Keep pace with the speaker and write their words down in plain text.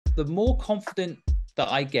the more confident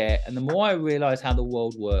that I get and the more I realize how the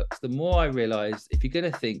world works, the more I realize if you're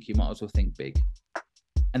going to think, you might as well think big.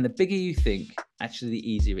 And the bigger you think, actually,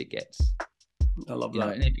 the easier it gets. I love You know,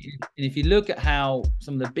 that. and if you look at how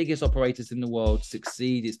some of the biggest operators in the world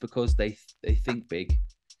succeed, it's because they think big.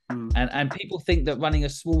 Mm. And people think that running a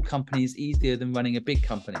small company is easier than running a big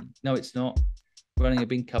company. No, it's not. Running a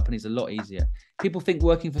big company is a lot easier. People think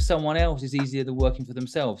working for someone else is easier than working for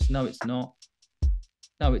themselves. No, it's not.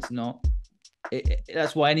 No, it's not.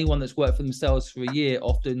 That's why anyone that's worked for themselves for a year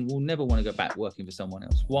often will never want to go back working for someone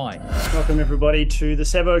else. Why? Welcome, everybody, to the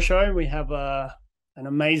Sevo Show. We have an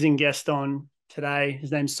amazing guest on today.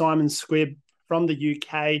 His name's Simon Squibb from the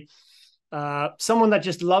UK, someone that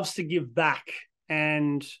just loves to give back.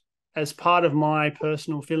 And as part of my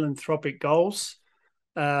personal philanthropic goals,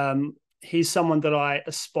 he's someone that I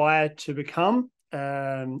aspire to become,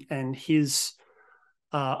 and his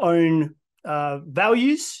own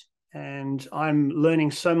values. And I'm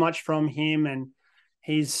learning so much from him, and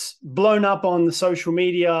he's blown up on the social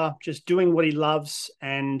media, just doing what he loves.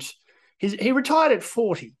 And he retired at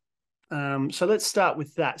 40. So let's start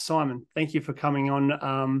with that. Simon, thank you for coming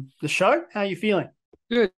on the show. How are you feeling?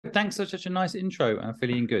 Good. Thanks for such a nice intro. I'm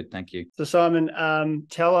feeling good. Thank you. So Simon,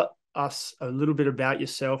 tell us a little bit about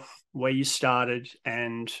yourself, where you started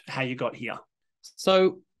and how you got here.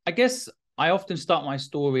 So I guess I often start my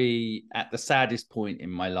story at the saddest point in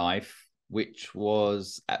my life, which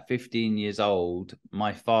was at 15 years old.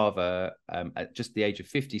 My father, at just the age of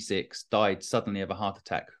 56, died suddenly of a heart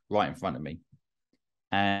attack right in front of me.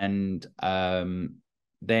 And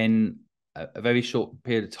then a very short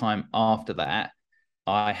period of time after that,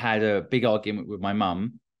 I had a big argument with my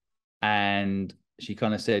mum, and she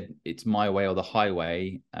kind of said, it's my way or the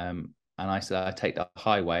highway. And I said, I take the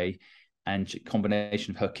highway. And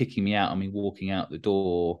combination of her kicking me out and me walking out the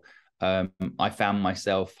door, I found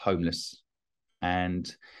myself homeless.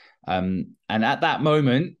 And at that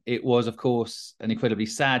moment, it was, of course, an incredibly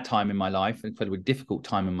sad time in my life, an incredibly difficult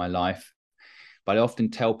time in my life. But I often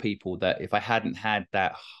tell people that if I hadn't had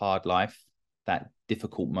that hard life, that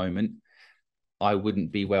difficult moment, I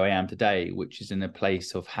wouldn't be where I am today, which is in a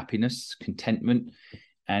place of happiness, contentment,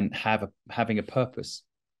 and having a purpose.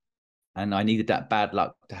 And I needed that bad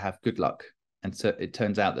luck to have good luck. And so it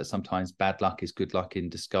turns out that sometimes bad luck is good luck in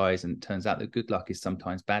disguise. And it turns out that good luck is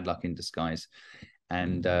sometimes bad luck in disguise.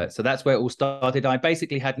 And so that's where it all started. I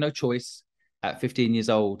basically had no choice at 15 years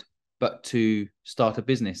old but to start a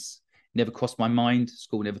business. Never crossed my mind.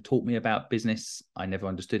 School never taught me about business. I never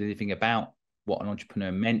understood anything about what an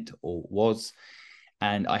entrepreneur meant or was.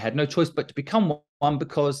 And I had no choice but to become one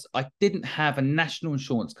because I didn't have a national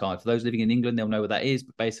insurance card. For those living in England, they'll know what that is,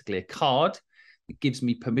 but basically a card that gives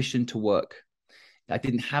me permission to work. I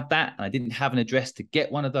didn't have that, and I didn't have an address to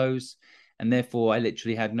get one of those. And therefore, I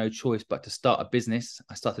literally had no choice but to start a business.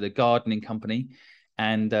 I started a gardening company,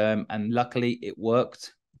 and luckily it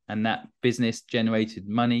worked. And that business generated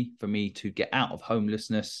money for me to get out of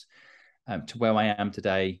homelessness to where I am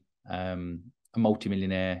today, a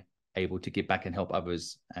multimillionaire, able to give back and help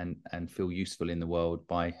others and feel useful in the world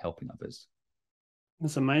by helping others.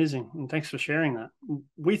 That's amazing. And thanks for sharing that.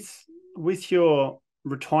 With your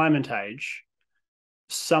retirement age,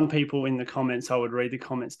 some people in the comments, I would read the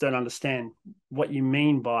comments, don't understand what you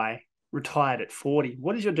mean by retired at 40.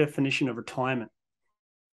 What is your definition of retirement?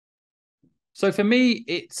 So for me,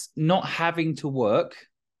 it's not having to work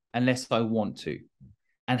unless I want to,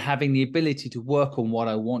 and having the ability to work on what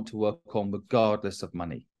I want to work on regardless of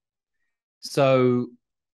money. So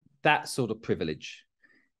that sort of privilege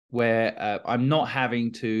where I'm not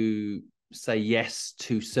having to say yes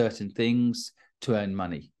to certain things to earn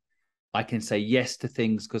money. I can say yes to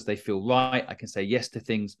things because they feel right. I can say yes to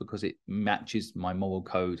things because it matches my moral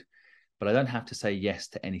code, but I don't have to say yes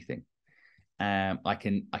to anything. I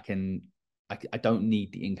don't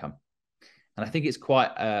need the income. And I think it's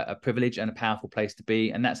quite a privilege and a powerful place to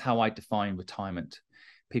be. And that's how I define retirement.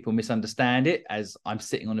 People misunderstand it as I'm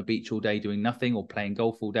sitting on a beach all day doing nothing or playing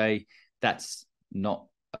golf all day. That's not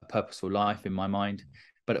a purposeful life in my mind.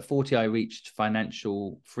 But at 40, I reached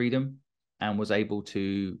financial freedom and was able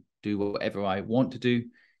to do whatever I want to do.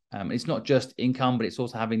 It's not just income, but it's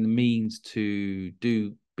also having the means to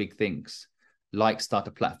do big things, like start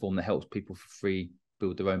a platform that helps people for free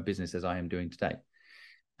build their own business, as I am doing today.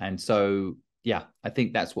 And so, yeah, I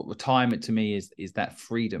think that's what retirement to me is that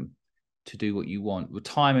freedom to do what you want.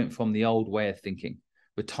 Retirement from the old way of thinking.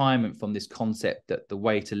 Retirement from this concept that the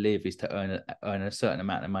way to live is to earn a certain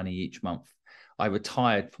amount of money each month. I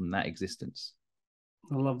retired from that existence.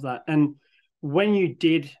 I love that. And when you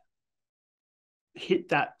did hit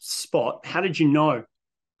that spot, how did you know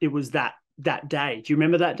it was that that day? Do you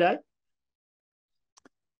remember that day?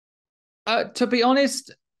 To be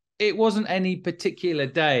honest, it wasn't any particular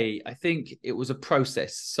day. I think it was a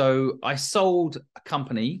process. So I sold a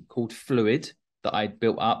company called Fluid that I'd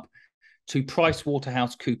built up to Price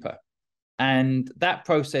Waterhouse Cooper. And that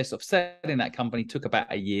process of selling that company took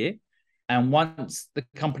about a year. And once the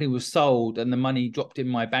company was sold and the money dropped in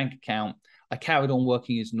my bank account, I carried on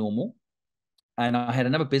working as normal. And I had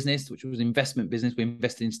another business, which was an investment business. We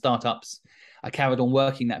invested in startups. I carried on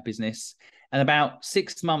working that business. And about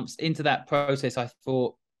 6 months into that process, I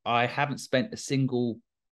thought, I haven't spent a single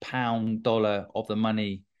pound, dollar of the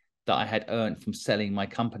money that I had earned from selling my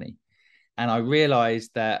company. And I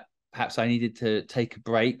realized that perhaps I needed to take a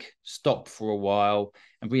break, stop for a while,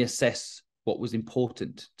 and reassess what was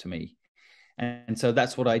important to me. And so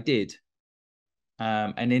that's what I did.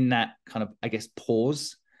 And in that kind of, I guess,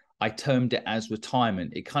 pause, I termed it as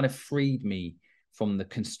retirement. It kind of freed me from the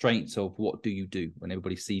constraints of what do you do when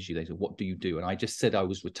everybody sees you. They say, what do you do? And I just said I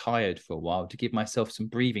was retired for a while to give myself some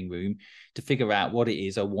breathing room to figure out what it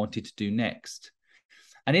is I wanted to do next.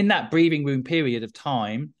 And in that breathing room period of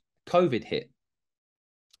time, COVID hit.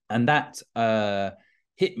 And that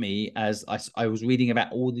hit me as I was reading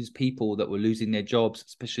about all these people that were losing their jobs,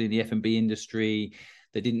 especially in the F&B industry.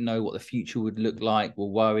 They didn't know what the future would look like, were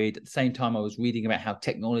worried. At the same time, I was reading about how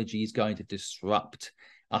technology is going to disrupt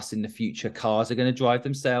us in the future. Cars are going to drive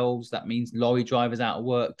themselves. That means lorry drivers out of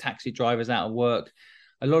work, taxi drivers out of work.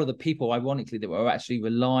 A lot of the people, ironically, that we're actually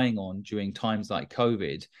relying on during times like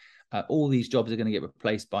COVID, all these jobs are going to get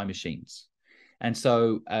replaced by machines. And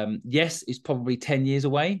so, yes, it's probably 10 years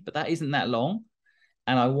away, but that isn't that long.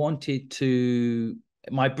 And I wanted to,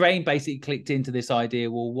 my brain basically clicked into this idea,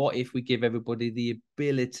 well, what if we give everybody the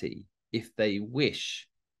ability, if they wish,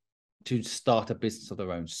 to start a business of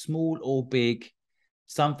their own, small or big,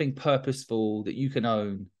 something purposeful that you can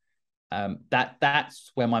own.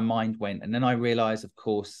 That's where my mind went. And then I realized, of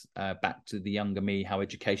course, back to the younger me, how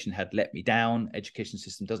education had let me down. Education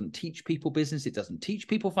system doesn't teach people business. It doesn't teach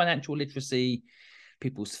people financial literacy.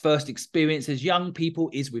 People's first experience as young people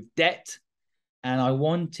is with debt. And I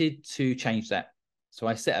wanted to change that. So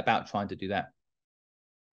I set about trying to do that.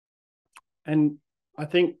 And I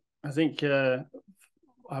think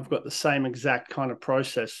I've got the same exact kind of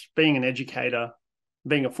process. Being an educator,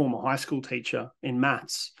 being a former high school teacher in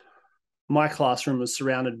maths, my classroom was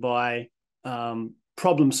surrounded by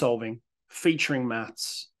problem solving, featuring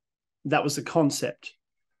maths. That was the concept.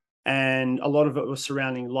 And a lot of it was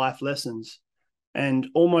surrounding life lessons. And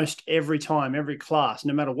almost every time, every class,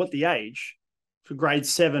 no matter what the age, for grade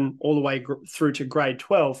 7 all the way through to grade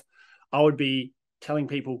 12, I would be telling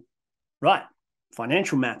people, right,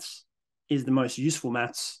 financial maths is the most useful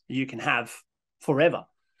maths you can have forever.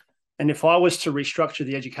 And if I was to restructure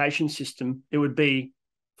the education system, it would be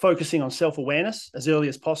focusing on self-awareness as early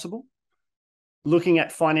as possible, looking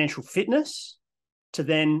at financial fitness to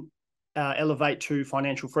then elevate to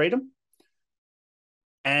financial freedom.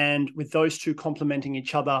 And with those two complementing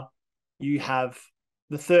each other, you have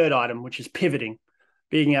the third item, which is pivoting,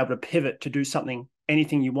 being able to pivot to do something,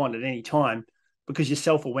 anything you want at any time, because your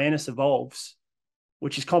self-awareness evolves,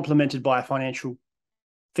 which is complemented by financial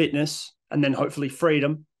fitness and then hopefully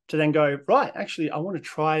freedom to then go, right, actually, I want to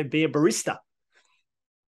try be a barista.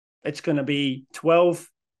 It's going to be 12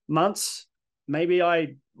 months. Maybe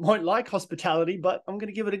I won't like hospitality, but I'm going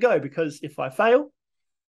to give it a go, because if I fail,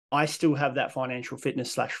 I still have that financial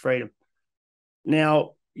fitness / freedom.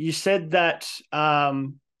 Now, you said that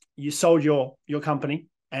you sold your company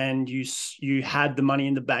and you had the money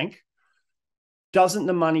in the bank. Doesn't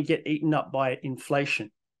the money get eaten up by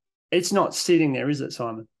inflation? It's not sitting there, is it,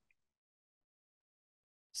 Simon?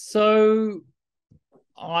 So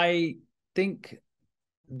I think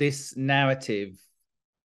this narrative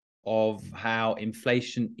of how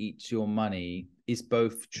inflation eats your money is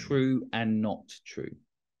both true and not true.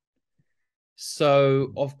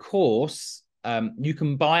 So, of course, you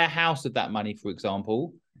can buy a house with that money, for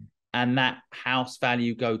example, and that house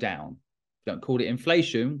value go down. We don't call it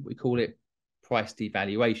inflation, we call it price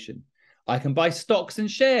devaluation. I can buy stocks and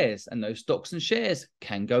shares, and those stocks and shares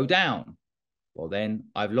can go down. Well, then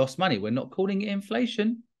I've lost money. We're not calling it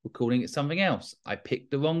inflation, we're calling it something else. I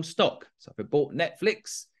picked the wrong stock. So if I bought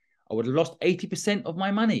Netflix, I would have lost 80% of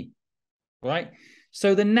my money, right?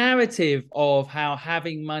 So the narrative of how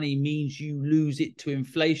having money means you lose it to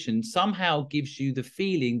inflation somehow gives you the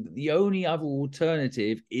feeling that the only other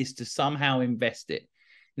alternative is to somehow invest it.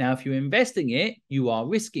 Now, if you're investing it, you are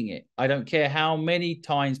risking it. I don't care how many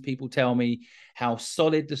times people tell me how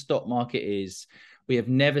solid the stock market is. We have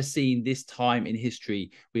never seen this time in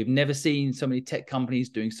history. We have never seen so many tech companies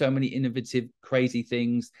doing so many innovative, crazy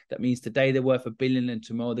things. That means today they're worth $1 billion and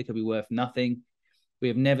tomorrow they could be worth nothing. We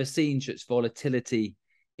have never seen such volatility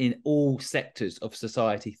in all sectors of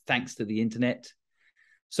society, thanks to the internet.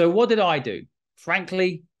 So what did I do?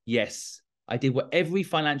 Frankly, yes, I did what every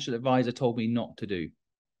financial advisor told me not to do.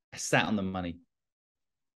 I sat on the money.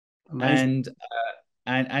 Amazing.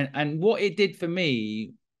 And what it did for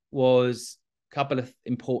me was a couple of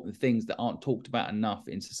important things that aren't talked about enough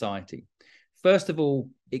in society. First of all,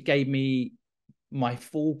 it gave me my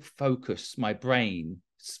full focus, my brain's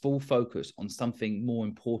full focus on something more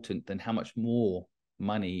important than how much more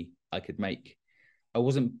money I could make. I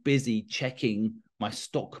wasn't busy checking my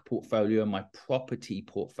stock portfolio and my property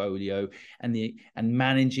portfolio and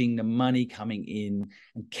managing the money coming in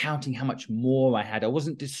and counting how much more I had. I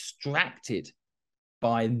wasn't distracted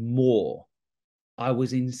by more. I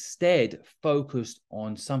was instead focused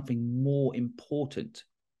on something more important,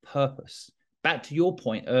 purpose. Back to your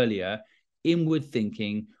point earlier, inward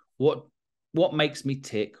thinking, what makes me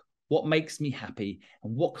tick, what makes me happy,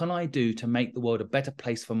 and what can I do to make the world a better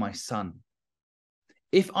place for my son?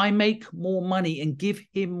 If I make more money and give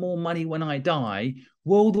him more money when I die,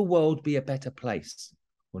 will the world be a better place?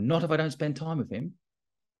 Well, not if I don't spend time with him.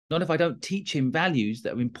 Not if I don't teach him values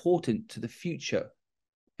that are important to the future.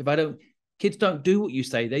 If I don't, kids don't do what you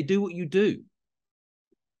say, they do what you do.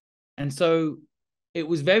 And so it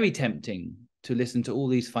was very tempting to listen to all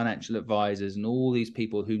these financial advisors and all these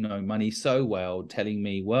people who know money so well telling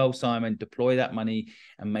me, well, Simon, deploy that money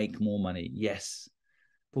and make more money. Yes.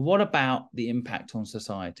 But what about the impact on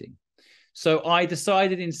society? So I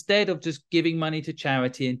decided instead of just giving money to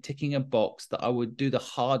charity and ticking a box that I would do the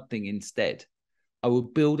hard thing instead. I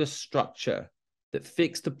would build a structure that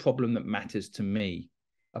fixed the problem that matters to me.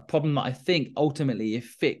 A problem that I think ultimately, if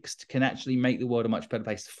fixed, can actually make the world a much better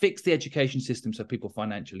place. Fix the education system so people are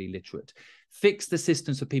financially literate. Fix the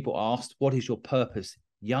system so people are asked, what is your purpose?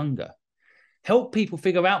 Younger. Help people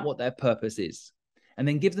figure out what their purpose is. And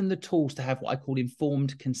then give them the tools to have what I call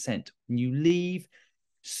informed consent. When you leave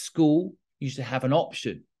school, you should have an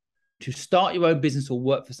option to start your own business or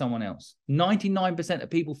work for someone else. 99% of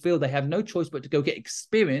people feel they have no choice but to go get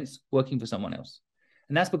experience working for someone else.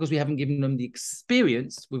 And that's because we haven't given them the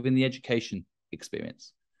experience within the education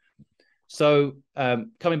experience. So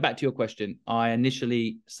coming back to your question, I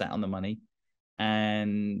initially sat on the money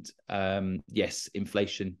and yes,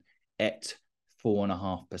 inflation ate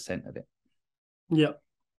 4.5% of it. Yeah.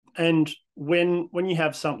 And when you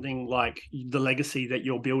have something like the legacy that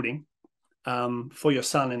you're building for your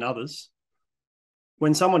son and others,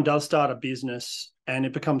 when someone does start a business and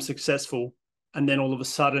it becomes successful, and then all of a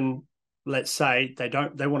sudden, let's say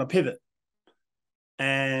they want to pivot,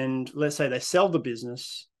 and let's say they sell the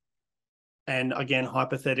business, and again,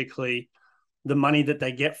 hypothetically, the money that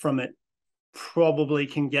they get from it probably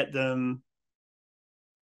can get them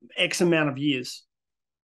X amount of years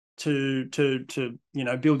to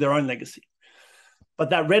build their own legacy.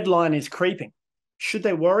 But that red line is creeping. Should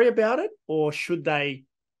they worry about it, or should they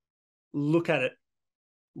look at it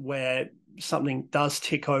where something does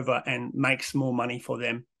tick over and makes more money for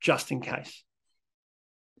them just in case?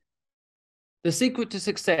 The secret to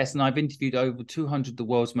success, and I've interviewed over 200 of the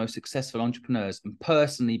world's most successful entrepreneurs and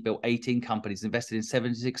personally built 18 companies, invested in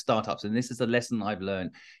 76 startups. And this is a lesson I've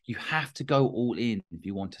learned. You have to go all in if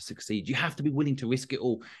you want to succeed. You have to be willing to risk it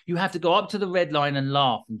all. You have to go up to the red line and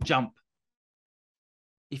laugh and jump.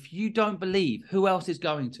 If you don't believe, who else is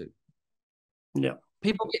going to? Yeah.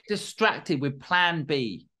 People get distracted with plan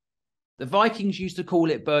B. The Vikings used to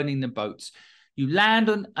call it burning the boats. You land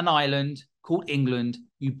on an island called England,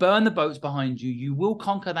 you burn the boats behind you, you will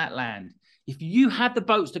conquer that land. If you had the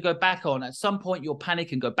boats to go back on, at some point you'll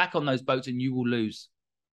panic and go back on those boats and you will lose.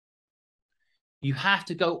 You have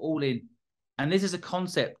to go all in. And this is a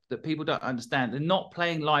concept that people don't understand. They're not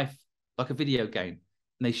playing life like a video game,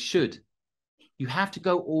 and they should. You have to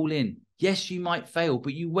go all in. Yes, you might fail,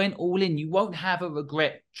 but you went all in. You won't have a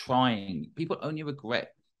regret trying. People only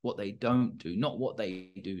regret what they don't do, not what they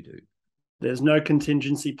do. There's no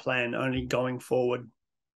contingency plan, only going forward.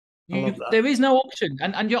 There is no option.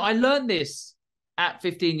 And I learned this at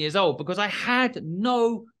 15 years old because I had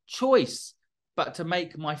no choice but to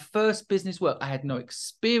make my first business work. I had no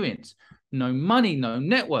experience, no money, no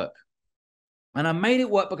network. And I made it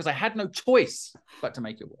work because I had no choice but to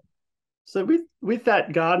make it work. So with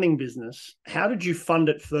that gardening business, how did you fund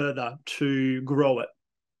it further to grow it?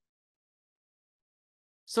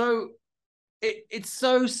 So it's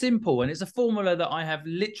so simple, and it's a formula that I have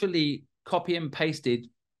literally copy and pasted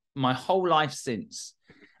my whole life since.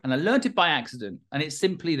 And I learned it by accident. And it's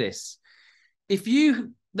simply this. if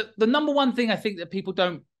you, the number one thing I think that people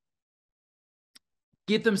don't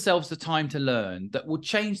give themselves the time to learn that will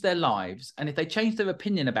change their lives, and if they change their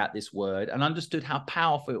opinion about this word and understood how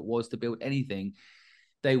powerful it was to build anything,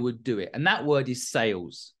 they would do it. And that word is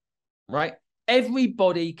sales, right?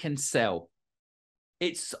 Everybody can sell.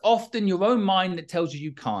 It's often your own mind that tells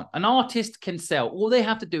you can't. An artist can sell. All they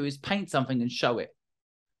have to do is paint something and show it.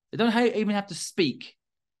 They don't even have to speak,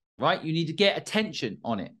 right? You need to get attention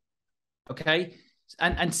on it, okay?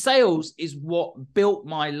 And sales is what built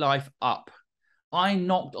my life up. I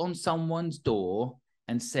knocked on someone's door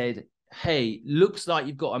and said, hey, looks like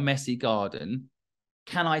you've got a messy garden.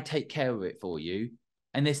 Can I take care of it for you?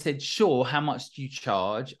 And they said, sure. How much do you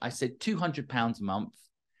charge? I said, £200 a month.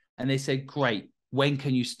 And they said, great. When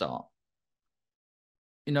can you start?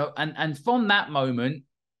 You know, and from that moment,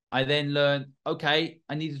 I then learned, okay,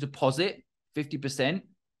 I need a deposit, 50%.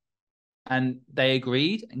 And they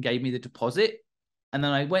agreed and gave me the deposit. And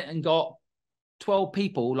then I went and got 12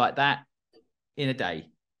 people like that in a day.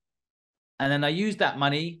 And then I used that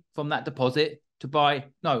money from that deposit to buy,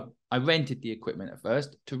 no, I rented the equipment at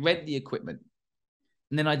first, to rent the equipment.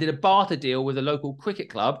 And then I did a barter deal with a local cricket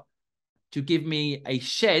club to give me a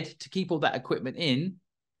shed to keep all that equipment in.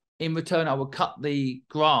 In return, I would cut the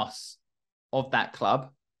grass of that club.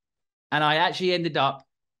 And I actually ended up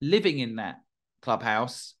living in that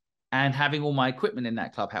clubhouse and having all my equipment in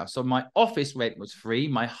that clubhouse. So my office rent was free,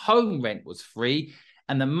 my home rent was free,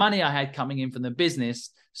 and the money I had coming in from the business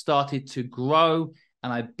started to grow,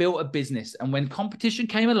 and I built a business. And when competition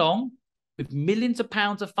came along with millions of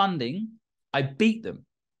pounds of funding, I beat them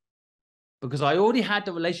because I already had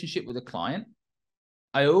the relationship with the client.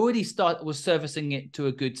 I already was servicing it to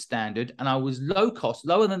a good standard, and I was low cost,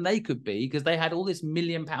 lower than they could be, because they had all this £1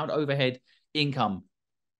 million overhead income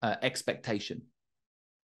expectation.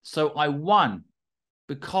 So I won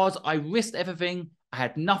because I risked everything. I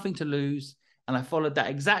had nothing to lose, and I followed that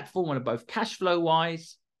exact formula, both cash flow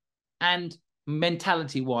wise and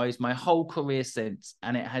mentality wise, my whole career since,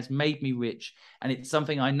 and it has made me rich. And it's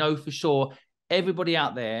something I know for sure everybody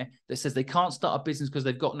out there that says they can't start a business because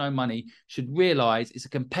they've got no money should realize it's a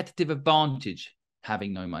competitive advantage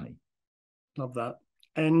having no money. Love that.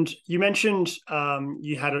 And you mentioned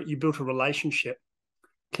you built a relationship.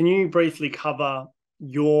 Can you briefly cover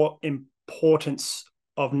your importance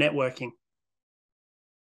of networking?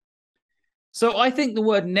 So I think the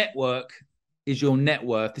word network is your net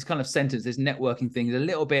worth. This kind of sentence, this networking thing, is a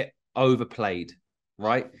little bit overplayed,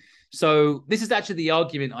 right? So this is actually the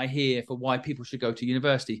argument I hear for why people should go to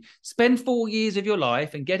university. Spend 4 years of your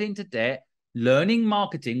life and get into debt, learning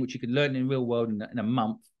marketing, which you can learn in the real world in a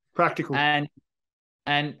month. Practical.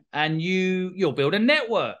 And you'll build a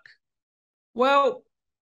network. Well,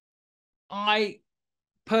 I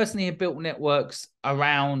personally have built networks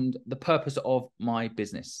around the purpose of my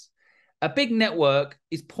business. A big network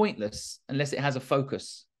is pointless unless it has a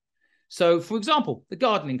focus. So, for example, the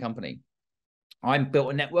gardening company. I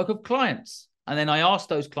built a network of clients, and then I asked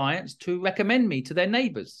those clients to recommend me to their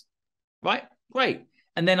neighbors, right? Great.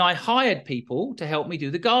 And then I hired people to help me do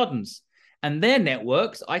the gardens, and their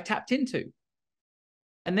networks I tapped into.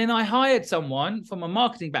 And then I hired someone from a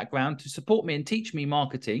marketing background to support me and teach me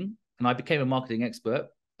marketing, and I became a marketing expert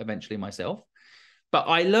eventually myself. But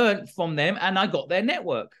I learned from them, and I got their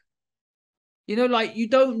network. You know, like, you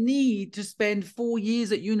don't need to spend 4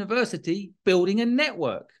 years at university building a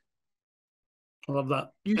network. I love that.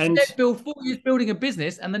 You instead build 4 years building a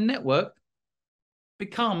business, and the network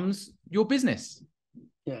becomes your business.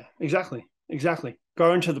 Yeah, exactly.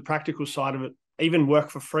 Go into the practical side of it. Even work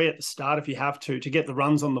for free at the start if you have to get the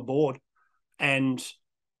runs on the board, and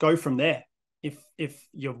go from there. If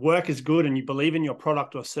your work is good and you believe in your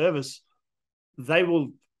product or service, they will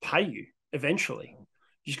pay you eventually.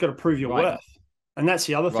 You just got to prove your worth. And that's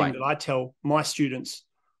the other thing that I tell my students.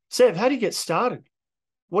 Sev, how do you get started?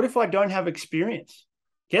 What if I don't have experience?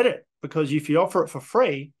 Get it, because if you offer it for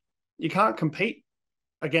free, you can't compete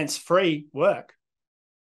against free work.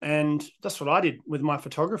 And that's what I did with my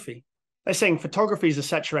photography. They're saying photography is a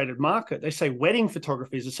saturated market. They say wedding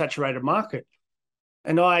photography is a saturated market.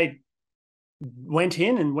 And I went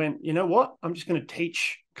in and went, you know what? I'm just going to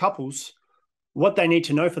teach couples what they need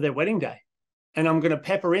to know for their wedding day. And I'm going to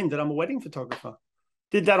pepper in that I'm a wedding photographer.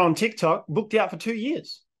 Did that on TikTok, booked out for 2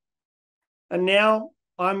 years. And now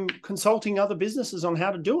I'm consulting other businesses on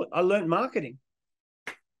how to do it. I learned marketing.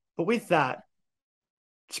 But with that,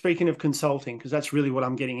 speaking of consulting, because that's really what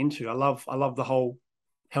I'm getting into. I love the whole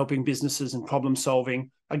helping businesses and problem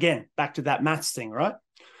solving. Again, back to that maths thing, right?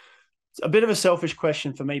 It's a bit of a selfish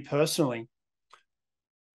question for me personally.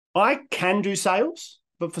 I can do sales,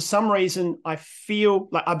 but for some reason, I feel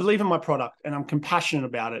like I believe in my product and I'm compassionate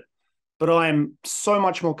about it. But I am so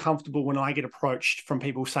much more comfortable when I get approached from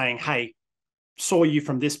people saying, hey, saw you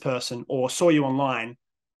from this person or saw you online.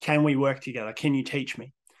 Can we work together? Can you teach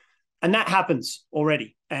me? And that happens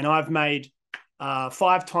already. And I've made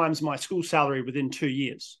 5 times my school salary within 2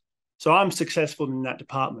 years. So I'm successful in that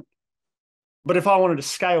department. But if I wanted to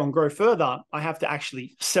scale and grow further, I have to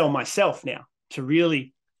actually sell myself now to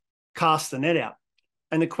really cast the net out.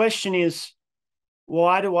 And the question is,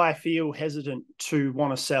 why do I feel hesitant to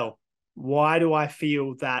want to sell? Why do I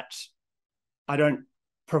feel that I don't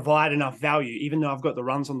provide enough value, even though I've got the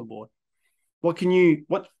runs on the board? What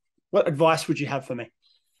advice would you have for me?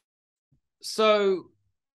 So,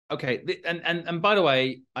 okay. And by the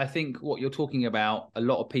way, I think what you're talking about, a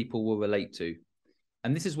lot of people will relate to.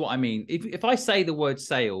 And this is what I mean. If I say the word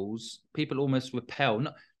sales, people almost repel.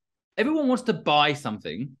 No, everyone wants to buy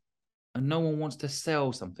something and no one wants to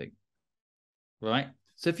sell something, right?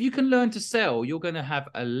 So if you can learn to sell, you're going to have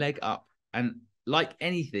a leg up. And like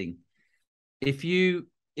anything, if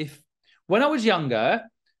when I was younger,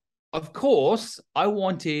 of course, I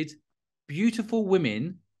wanted beautiful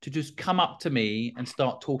women to just come up to me and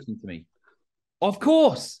start talking to me. Of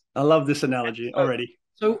course. I love this analogy already.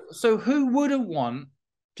 So who wouldn't want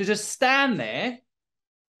to just stand there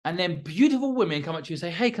and then beautiful women come up to you and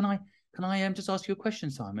say, hey, can I just ask you a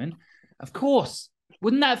question, Simon? Of course.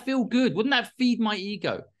 Wouldn't that feel good? Wouldn't that feed my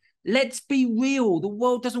ego? Let's be real. The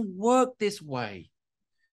world doesn't work this way.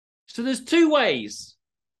 So there's 2 ways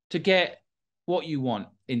to get what you want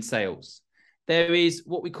in sales. There is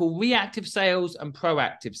what we call reactive sales and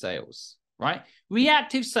proactive sales, right?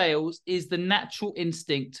 Reactive sales is the natural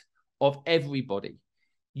instinct of everybody.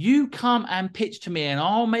 You come and pitch to me and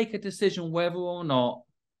I'll make a decision whether or not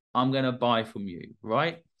I'm going to buy from you,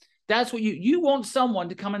 right? That's what you want someone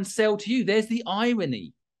to come and sell to you. There's the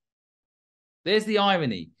irony.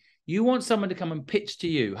 You want someone to come and pitch to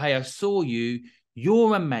you. Hey, I saw you.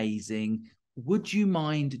 You're amazing. Would you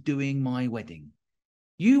mind doing my wedding?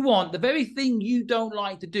 You want the very thing you don't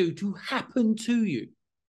like to do to happen to you.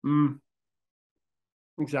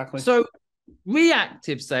 Exactly. So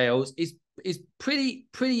reactive sales is pretty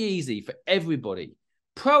easy for everybody.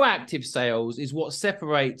 Proactive sales is what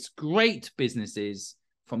separates great businesses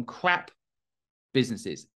from crap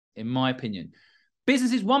businesses, in my opinion.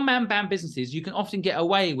 Businesses, one-man band businesses, you can often get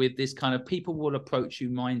away with this kind of people will approach you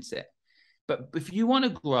mindset. But if you want to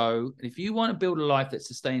grow, and if you want to build a life that's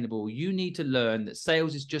sustainable, you need to learn that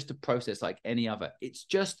sales is just a process like any other. It's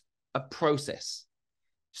just a process.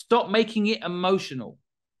 Stop making it emotional.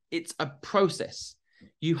 It's a process.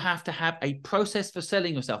 You have to have a process for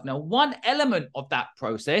selling yourself. Now, one element of that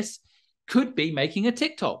process could be making a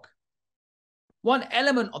TikTok. One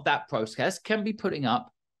element of that process can be putting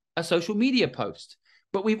up a social media post.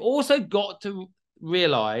 But we've also got to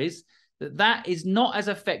realize that is not as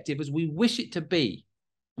effective as we wish it to be.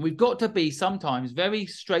 And we've got to be sometimes very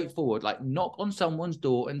straightforward, like knock on someone's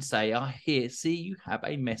door and say, see you have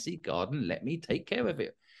a messy garden. Let me take care of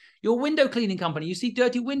it. Your window cleaning company, you see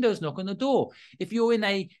dirty windows, knock on the door. If you're in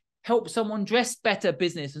a help someone dress better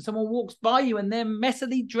business and someone walks by you and they're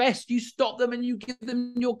messily dressed, you stop them and you give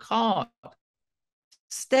them your card.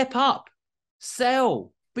 Step up,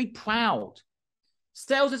 sell, be proud.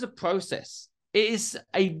 Sales is a process. It is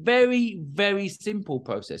a very, very simple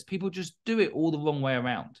process. People just do it all the wrong way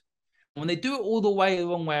around. When they do it all the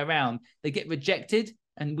wrong way around, they get rejected,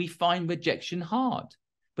 and we find rejection hard.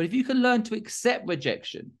 But if you can learn to accept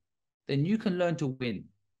rejection, then you can learn to win.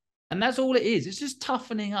 And that's all it is. It's just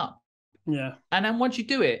toughening up. Yeah. And then once you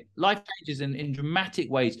do it, life changes in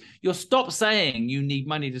dramatic ways. You'll stop saying you need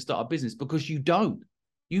money to start a business, because you don't.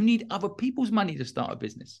 You need other people's money to start a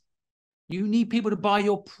business. You need people to buy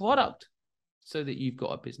your product so that you've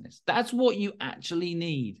got a business. That's what you actually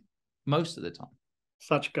need most of the time.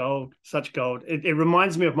 Such gold. It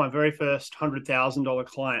reminds me of my very first $100,000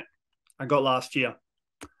 client I got last year.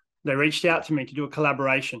 They reached out to me to do a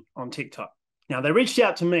collaboration on TikTok. Now, they reached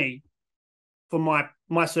out to me for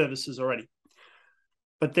my services already.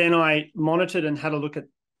 But then I monitored and had a look at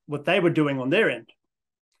what they were doing on their end,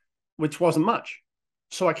 which wasn't much.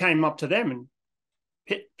 So I came up to them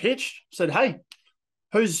and pitched, said, hey,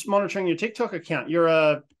 who's monitoring your TikTok account? You're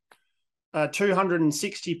a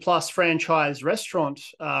 260 plus franchise restaurant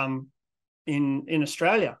in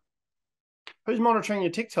Australia. Who's monitoring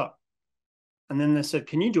your TikTok? And then they said,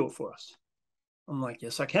 can you do it for us? I'm like,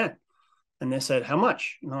 yes, I can. And they said, how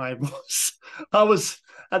much? And I was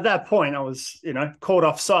at that point, I was, caught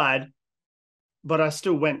offside, but I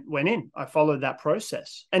still went in. I followed that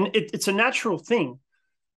process. And it's a natural thing,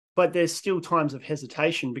 but there's still times of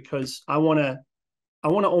hesitation because I want to I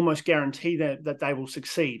want to almost guarantee that they will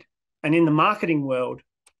succeed. And in the marketing world,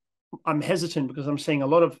 I'm hesitant because I'm seeing a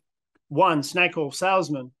lot of, one, snake oil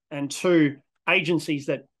salesmen, and two, agencies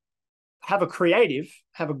that have a creative,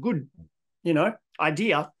 have a good,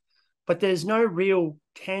 idea, but there's no real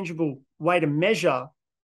tangible way to measure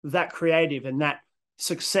that creative and that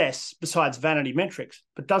success besides vanity metrics.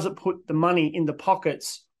 But does it put the money in the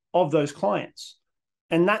pockets of those clients?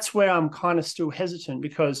 And that's where I'm kind of still hesitant,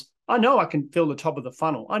 because I know I can fill the top of the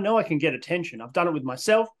funnel. I know I can get attention. I've done it with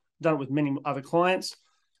myself, done it with many other clients.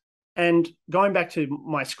 And going back to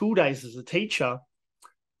my school days as a teacher,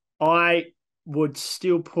 I would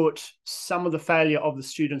still put some of the failure of the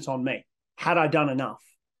students on me. Had I done enough?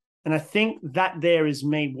 And I think that there is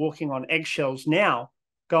me walking on eggshells now,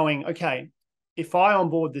 going, okay, if I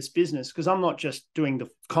onboard this business, because I'm not just doing the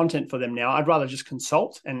content for them now, I'd rather just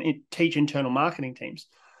consult and teach internal marketing teams.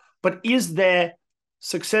 But is their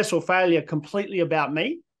success or failure completely about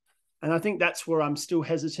me? And I think that's where I'm still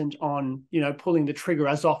hesitant on, pulling the trigger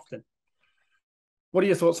as often. What are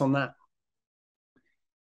your thoughts on that?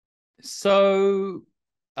 So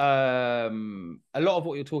a lot of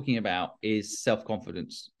what you're talking about is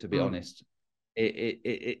self-confidence, to be honest.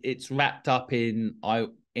 It's wrapped up in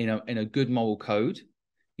a good moral code.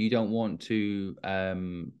 You don't want to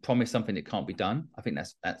promise something that can't be done. I think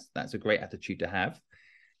that's a great attitude to have.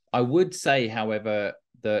 I would say, however,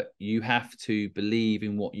 that you have to believe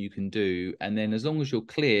in what you can do, and then as long as you're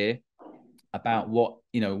clear about what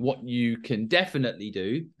you can definitely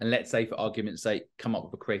do, and let's say for argument's sake come up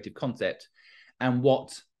with a creative concept, and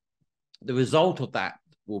what the result of that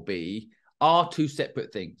will be, are two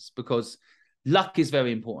separate things. Because luck is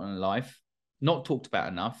very important in life, not talked about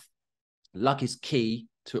enough. Luck is key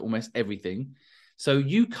to almost everything. So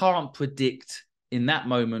you can't predict in that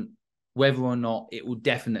moment whether or not it will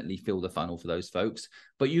definitely fill the funnel for those folks,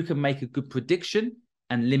 but you can make a good prediction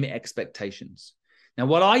and limit expectations. Now,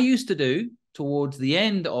 what I used to do towards the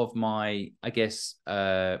end of my, I guess,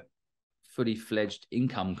 fully fledged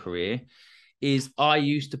income career is I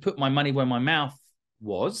used to put my money where my mouth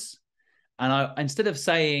was. And instead of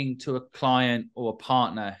saying to a client or a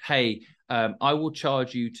partner, hey, I will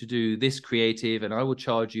charge you to do this creative and I will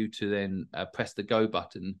charge you to then press the go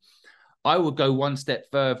button, I would go one step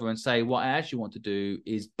further and say, what I actually want to do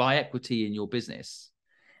is buy equity in your business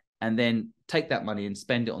and then take that money and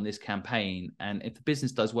spend it on this campaign. And if the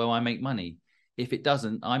business does well, I make money. If it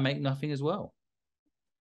doesn't, I make nothing as well.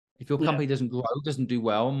 If your company doesn't grow, doesn't do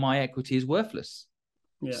well, my equity is worthless.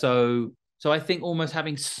 Yeah. So I think almost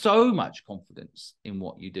having so much confidence in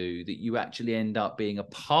what you do that you actually end up being a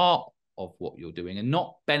part of what you're doing and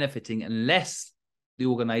not benefiting unless the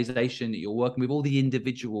organization that you're working with or the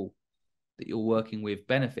individual that you're working with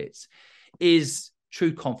benefits, is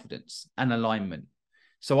true confidence and alignment.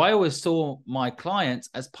 So I always saw my clients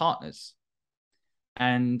as partners.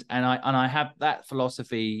 And I have that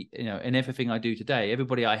philosophy, in everything I do today.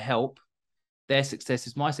 Everybody I help, their success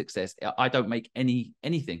is my success. I don't make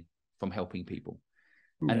anything from helping people.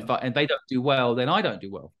 Yeah. And if they don't do well, then I don't do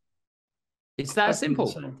well. It's that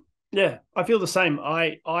simple. Yeah, I feel the same.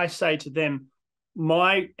 I say to them,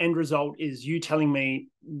 my end result is you telling me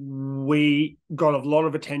we got a lot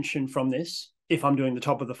of attention from this if I'm doing the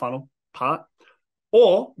top of the funnel part,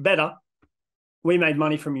 or better, we made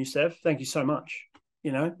money from you, Sev. Thank you so much.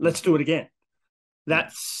 Let's do it again.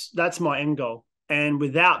 That's my end goal. And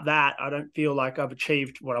without that, I don't feel like I've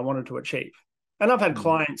achieved what I wanted to achieve. And I've had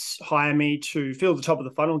clients hire me to fill the top of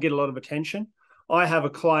the funnel, get a lot of attention. I have a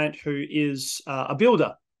client who is a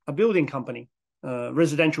builder, a building company,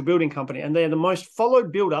 residential building company, and they're the most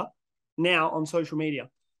followed builder now on social media.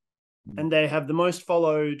 And they have the most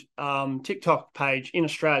followed TikTok page in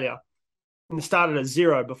Australia. And they started at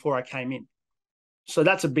 0 before I came in. So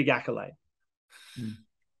that's a big accolade.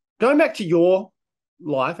 Going back to your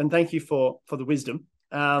life, and thank you for the wisdom,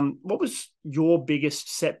 what was your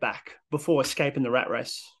biggest setback before escaping the rat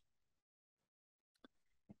race?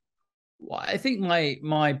 Well, I think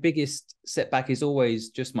my biggest setback is always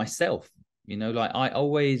just myself. I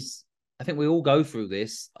think we all go through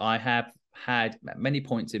this. I have had at many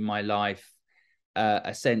points in my life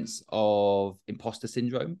a sense of imposter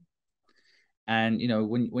syndrome. And,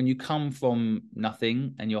 when you come from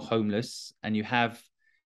nothing and you're homeless and you have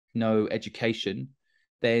no education,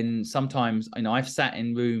 then sometimes, I've sat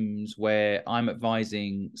in rooms where I'm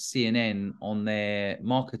advising CNN on their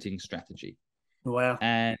marketing strategy. Wow.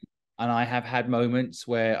 And I have had moments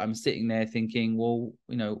where I'm sitting there thinking, well,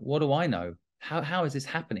 what do I know? How is this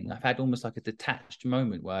happening? I've had almost like a detached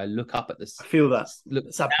moment where I look up at this. I feel that. Look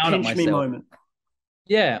it's a down pinch at me myself. moment.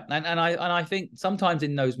 Yeah, and I think sometimes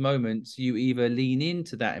in those moments you either lean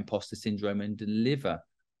into that imposter syndrome and deliver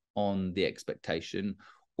on the expectation,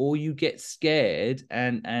 or you get scared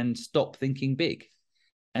and stop thinking big.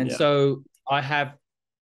 And Yeah. so I have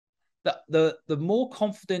the more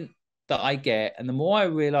confident that I get, and the more I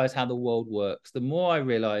realize how the world works, the more I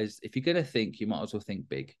realize if you're going to think, you might as well think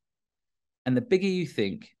big. And the bigger you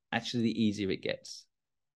think, actually, the easier it gets.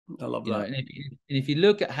 I love You know, that. and if you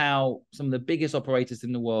look at how some of the biggest operators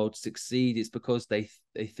in the world succeed, it's because they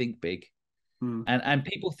think big. Mm. And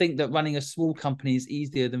people think that running a small company is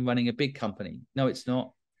easier than running a big company. No, it's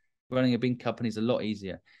not. Running a big company is a lot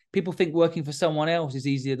easier. People think working for someone else is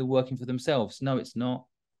easier than working for themselves. No, it's not.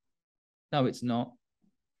 No, it's not.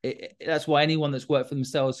 That's why anyone that's worked for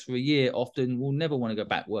themselves for a year often will never want to go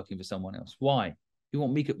back working for someone else. Why? You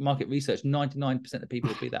want market research, 99% of people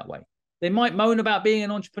will be that way. They might moan about being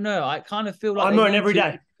an entrepreneur. I kind of feel like I they moan need every to.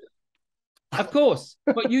 day. Of course,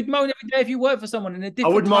 but you'd moan every day if you worked for someone in a I would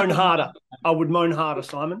different moan type of moan. harder. I would moan harder,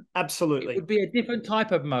 Simon. It Absolutely. would be a different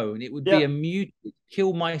type of moan. It would be a Yep. muted,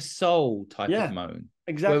 kill my soul type of Yeah, moan.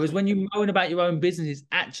 Whereas exactly. when you moan about your own business, it's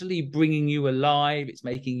actually bringing you alive. It's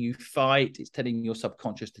making you fight. It's telling your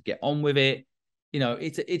subconscious to get on with it. You know,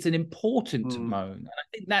 it's an important moan. And I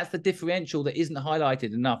think that's the differential that isn't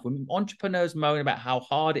highlighted enough. When entrepreneurs moan about how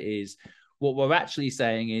hard it is, what we're actually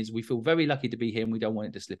saying is we feel very lucky to be here and we don't want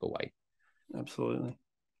it to slip away. Absolutely.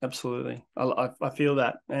 Absolutely. I feel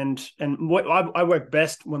that. And what I work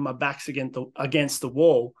best when my back's against the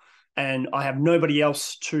wall and I have nobody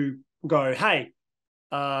else to go, hey,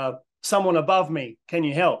 someone above me, can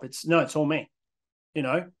you help? It's all me. You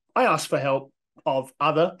know, I ask for help of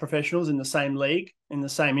other professionals in the same league, in the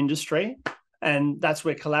same industry. And that's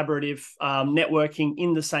where collaborative networking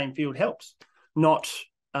in the same field helps, not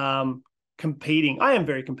competing. I am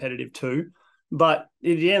very competitive too, but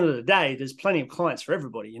at the end of the day, there's plenty of clients for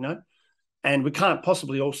everybody, you know, and we can't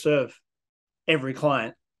possibly all serve every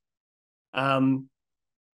client. Um,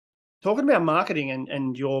 Talking about marketing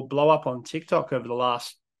and your blow up on TikTok over the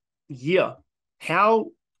last year, how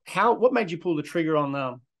what made you pull the trigger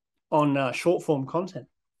on short form content?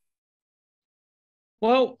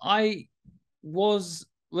 Well, I was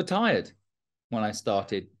retired when I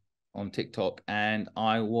started on TikTok, and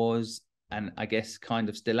I was, and I guess kind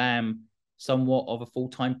of still am, somewhat of a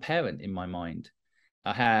full-time parent in my mind.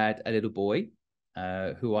 I had a little boy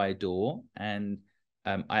who I adore, and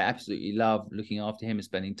I absolutely love looking after him and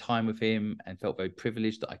spending time with him, and felt very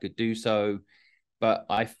privileged that I could do so. But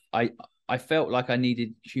I felt like I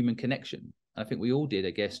needed human connection. I think we all did, I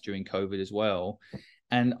guess, during COVID as well.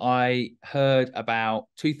 And I heard about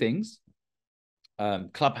two things: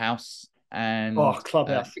 Clubhouse Oh, and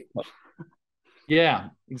Clubhouse. TikTok. Yeah,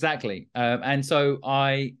 exactly. And so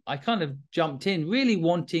I kind of jumped in, really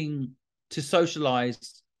wanting to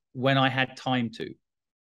socialize when I had time to,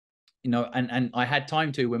 and I had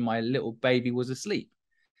time to when my little baby was asleep,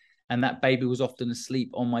 and that baby was often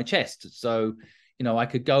asleep on my chest. So, I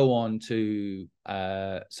could go on to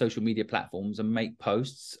social media platforms and make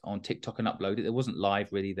posts on TikTok and upload it. It wasn't live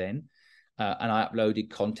really then. And I uploaded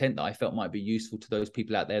content that I felt might be useful to those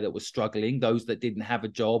people out there that were struggling, those that didn't have a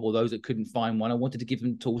job or those that couldn't find one. I wanted to give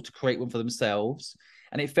them tools to create one for themselves.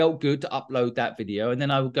 And it felt good to upload that video. And then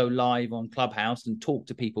I would go live on Clubhouse and talk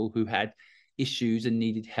to people who had issues and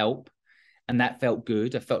needed help. And that felt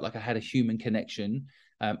good. I felt like I had a human connection,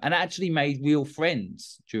 and I actually made real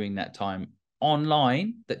friends during that time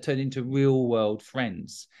online that turned into real world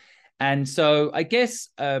friends. And so I guess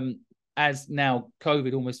as now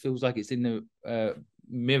COVID almost feels like it's in the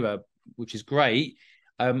mirror, which is great.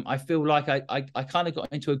 I feel like I kind of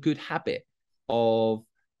got into a good habit of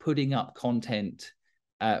putting up content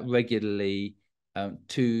regularly,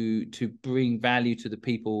 to bring value to the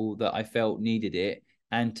people that I felt needed it,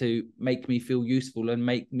 and to make me feel useful and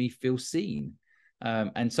make me feel seen.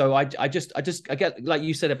 And so I get, like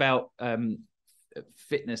you said about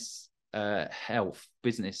fitness, health,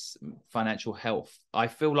 business, financial health. I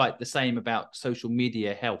feel like the same about social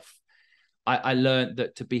media health. I learned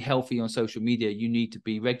that to be healthy on social media, you need to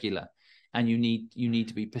be regular, and you need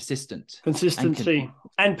to be persistent Consistency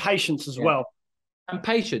and patience as yeah. well. And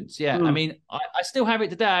patience. Yeah. I mean, I still have it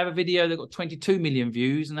today. I have a video that got 22 million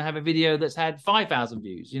views, and I have a video that's had 5,000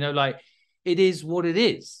 views. Like, it is what it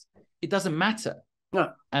is. It doesn't matter.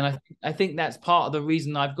 No. And I think that's part of the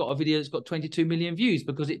reason I've got a video that's got 22 million views,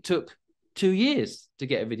 because it took 2 years to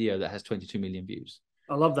get a video that has 22 million views.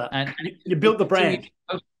 I love that. And you built the brand.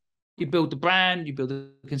 You build the brand, you build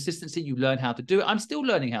the consistency, you learn how to do it. I'm still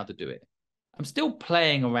learning how to do it. I'm still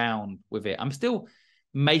playing around with it. I'm still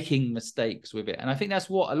making mistakes with it. And I think that's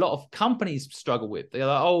what a lot of companies struggle with. They're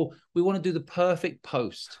like, oh, we want to do the perfect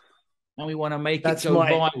post and we want to make it go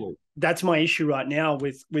viral. That's my issue right now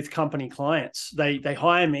with company clients. They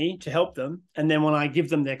hire me to help them, and then when I give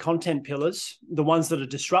them their content pillars, the ones that are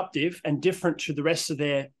disruptive and different to the rest of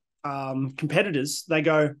their competitors, they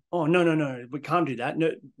go, "Oh, no, we can't do that.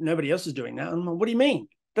 No, nobody else is doing that." I'm like, what do you mean?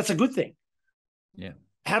 That's a good thing. Yeah.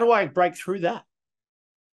 How do I break through that?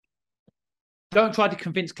 Don't try to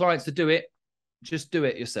convince clients to do it. Just do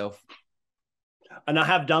it yourself. And I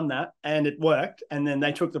have done that, and it worked. And then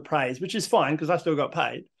they took the praise, which is fine because I still got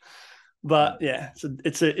paid. But yeah,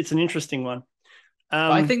 it's an interesting one.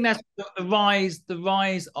 I think that's the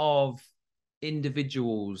rise of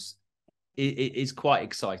individuals is quite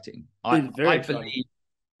exciting. I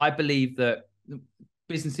believe that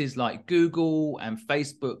businesses like Google and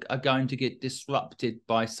Facebook are going to get disrupted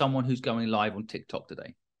by someone who's going live on TikTok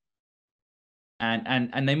today.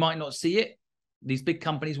 And they might not see it. These big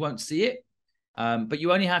companies won't see it. But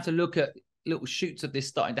you only have to look at little shoots of this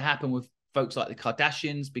starting to happen with folks like the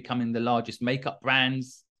Kardashians becoming the largest makeup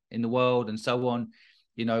brands in the world and so on.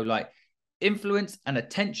 You know, like influence and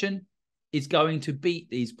attention is going to beat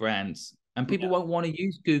these brands. And people won't want to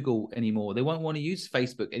use Google anymore. They won't want to use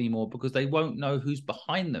Facebook anymore because they won't know who's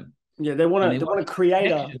behind them. Yeah, they want a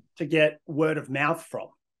creator to get word of mouth from,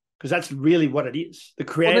 because that's really what it is. The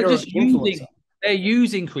creator or influencer. They're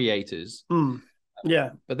using creators.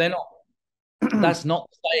 Yeah. But they're not. That's not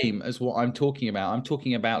the same as what I'm talking about. I'm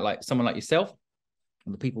talking about like someone like yourself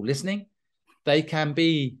and the people listening. They can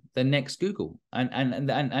be the next Google,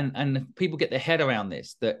 and people get their head around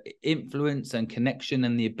this, the influence and connection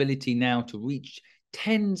and the ability now to reach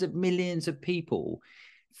tens of millions of people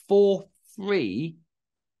for free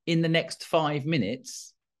in the next 5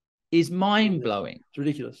 minutes is mind-blowing. It's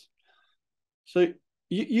ridiculous. So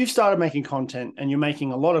you've started making content, and you're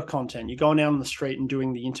making a lot of content. You're going out on the street and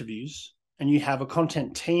doing the interviews, and you have a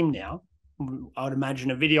content team now. I would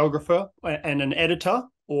imagine a videographer and an editor,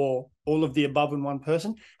 or all of the above in one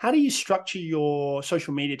person. How do you structure your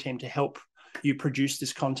social media team to help you produce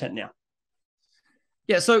this content now?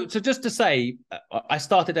 Yeah, so just to say, I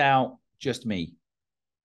started out just me,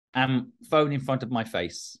 and phone in front of my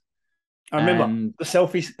face. I remember the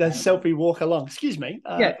selfie walk along. Excuse me.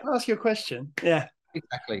 Can I ask you a question? Yeah,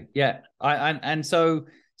 exactly. Yeah, and so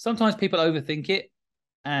sometimes people overthink it,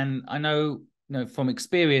 and I know, from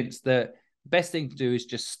experience that the best thing to do is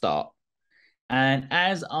just start. And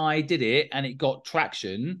as I did it and it got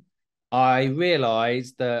traction, I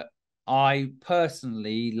realized that I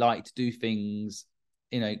personally like to do things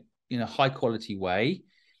in a high quality way.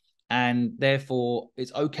 And therefore,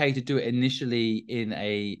 it's okay to do it initially in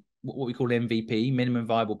a what we call MVP, minimum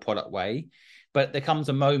viable product way. But there comes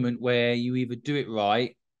a moment where you either do it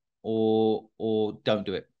right or don't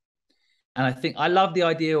do it. And I think I love the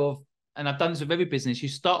idea of, and I've done this with every business, you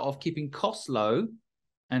start off keeping costs low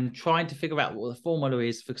and trying to figure out what the formula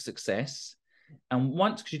is for success. And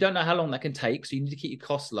because you don't know how long that can take, so you need to keep your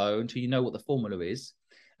costs low until you know what the formula is.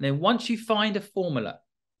 And then once you find a formula,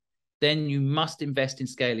 then you must invest in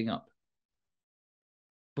scaling up.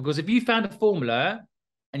 Because if you found a formula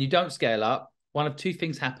and you don't scale up, one of two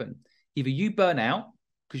things happen. Either you burn out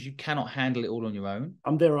because you cannot handle it all on your own.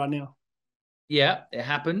 I'm there right now. Yeah, it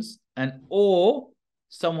happens. Or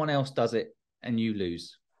someone else does it and you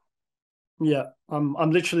lose. Yeah, I'm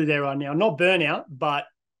literally there right now. Not burnout, but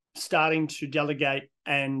starting to delegate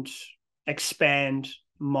and expand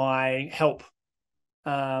my help.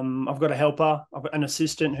 I've got a helper, I've got an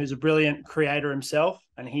assistant who's a brilliant creator himself,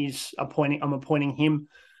 and I'm appointing him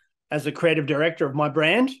as the creative director of my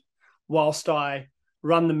brand, whilst I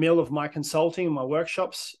run the mill of my consulting and my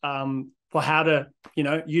workshops for how to,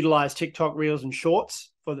 utilize TikTok reels and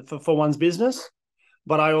shorts for one's business.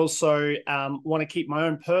 But I also want to keep my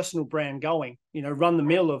own personal brand going, run the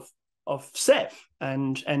mill of Sev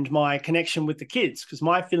and my connection with the kids, because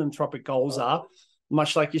my philanthropic goals are,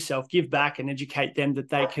 much like yourself, give back and educate them that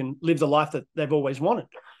they can live the life that they've always wanted.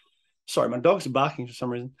 Sorry, my dogs are barking for some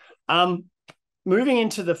reason. Moving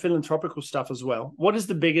into the philanthropical stuff as well, what is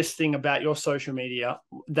the biggest thing about your social media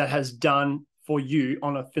that has done for you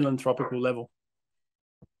on a philanthropical level?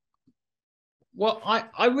 Well,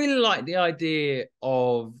 I really like the idea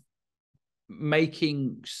of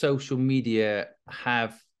making social media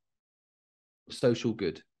have social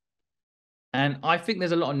good. And I think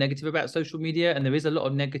there's a lot of negative about social media, and there is a lot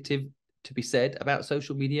of negative to be said about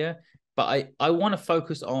social media. But I want to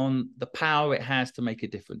focus on the power it has to make a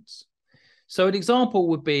difference. So an example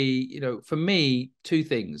would be, for me, two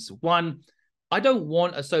things. One, I don't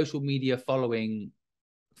want a social media following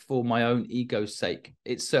for my own ego's sake.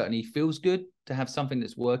 It certainly feels good to have something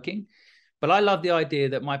that's working, but I love the idea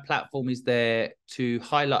that my platform is there to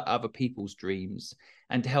highlight other people's dreams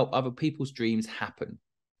and to help other people's dreams happen.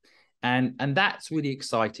 And that's really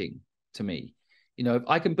exciting to me. You know, if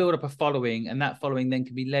I can build up a following and that following then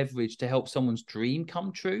can be leveraged to help someone's dream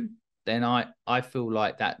come true, then I feel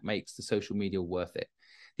like that makes the social media worth it.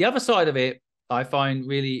 The other side of it I find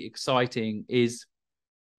really exciting is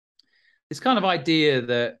this kind of idea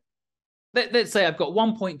that let's say I've got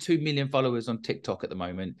 1.2 million followers on TikTok at the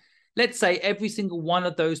moment. Let's say every single one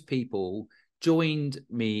of those people joined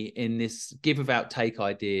me in this give without take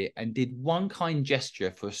idea and did one kind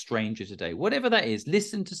gesture for a stranger today, whatever that is.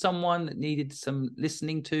 Listen to someone that needed some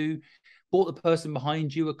listening to, bought the person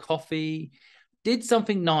behind you a coffee, did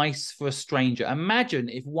something nice for a stranger. Imagine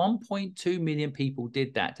if 1.2 million people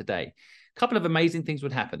did that today. A couple of amazing things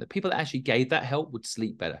would happen. The people that actually gave that help would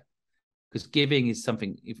sleep better, because giving is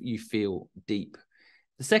something if you feel deep.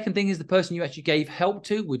 The second thing is the person you actually gave help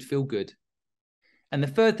to would feel good. And the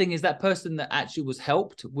third thing is that person that actually was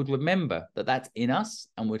helped would remember that that's in us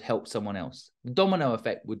and would help someone else. The domino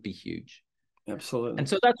effect would be huge. Absolutely. And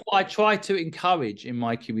so that's why I try to encourage in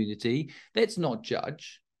my community. Let's not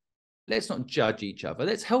judge. Let's not judge each other.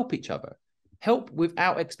 Let's help each other. Help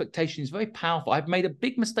without expectation is very powerful. I've made a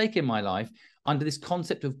big mistake in my life under this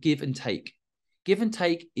concept of give and take. Give and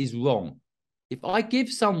take is wrong. If I give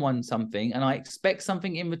someone something and I expect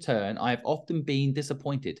something in return, I have often been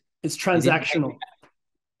disappointed. It's transactional.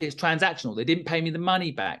 It's transactional. They didn't pay me the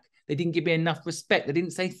money back. They didn't give me enough respect. They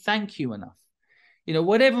didn't say thank you enough. You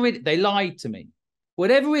know, they lied to me.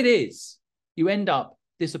 Whatever it is, you end up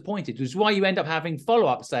disappointed, which is why you end up having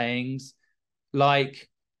follow-up sayings like,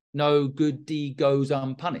 no good deed goes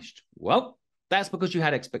unpunished. Well, that's because you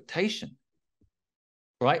had expectation,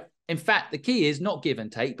 right? In fact, the key is not give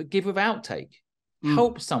and take, but give without take.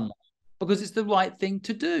 Help someone because it's the right thing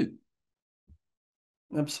to do.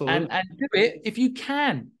 Absolutely. And do it if you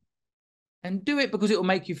can. And do it because it will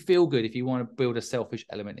make you feel good if you want to build a selfish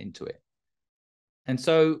element into it. And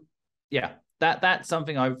so, yeah, that's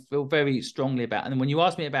something I feel very strongly about. And when you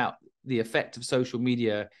ask me about the effect of social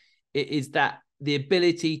media, it is that the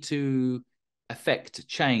ability to affect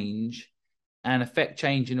change and affect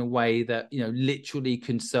change in a way that, you know, literally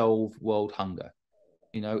can solve world hunger.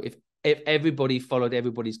 You know, if everybody followed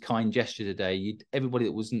everybody's kind gesture today, everybody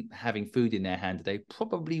that wasn't having food in their hand today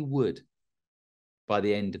probably would by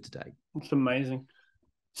the end of today. It's amazing.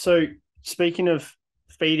 So speaking of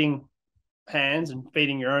feeding hands and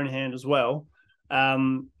feeding your own hand as well,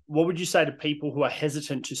 what would you say to people who are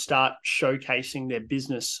hesitant to start showcasing their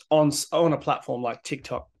business on a platform like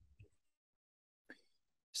TikTok?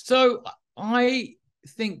 So I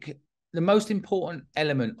think the most important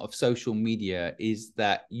element of social media is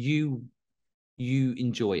that you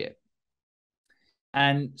enjoy it.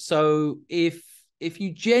 And so if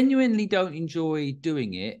you genuinely don't enjoy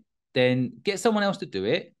doing it, then get someone else to do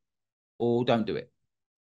it or don't do it.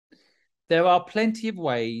 There are plenty of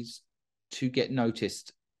ways to get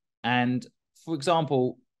noticed. And for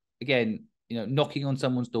example, again, you know, knocking on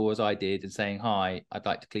someone's door as I did and saying, hi, I'd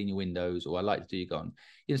like to clean your windows, or I'd like to do your garden.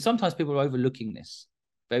 You know, sometimes people are overlooking this.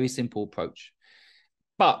 Very simple approach.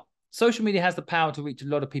 But social media has the power to reach a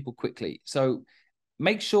lot of people quickly. So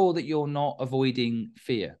make sure that you're not avoiding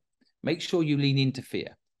fear. Make sure you lean into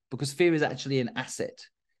fear, because fear is actually an asset.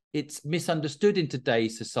 It's misunderstood in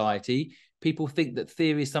today's society. People think that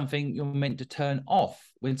fear is something you're meant to turn off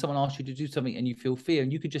when someone asks you to do something and you feel fear,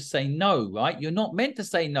 and you could just say no, right? You're not meant to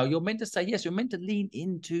say no. You're meant to say yes. You're meant to lean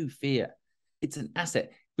into fear. It's an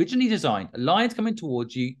asset. Originally designed, a lion's coming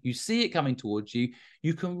towards you. You see it coming towards you.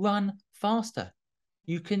 You can run faster.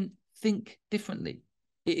 You can think differently.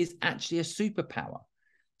 It is actually a superpower.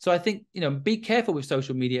 So I think, you know, be careful with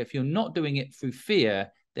social media. If you're not doing it through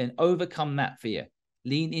fear, then overcome that fear.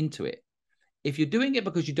 Lean into it. If you're doing it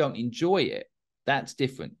because you don't enjoy it, that's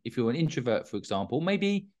different. If you're an introvert, for example,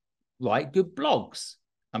 maybe write good blogs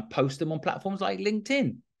and post them on platforms like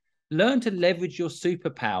LinkedIn. Learn to leverage your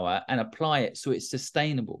superpower and apply it so it's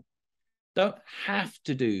sustainable. Don't have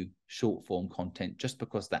to do short form content just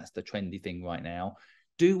because that's the trendy thing right now.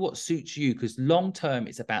 Do what suits you, because long term,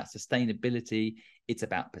 it's about sustainability. It's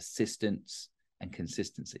about persistence and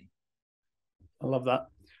consistency. I love that.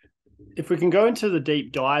 If we can go into the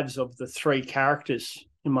deep dives of the three characters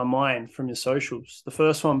in my mind from your socials, the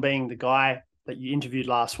first one being the guy that you interviewed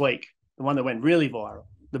last week, the one that went really viral,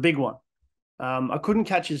 the big one. I couldn't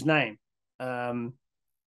catch his name. Davide.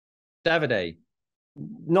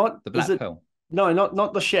 Not the Black Pearl. No,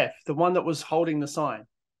 not the chef, the one that was holding the sign.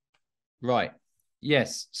 Right.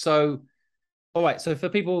 Yes. So, all right. So for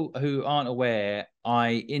people who aren't aware,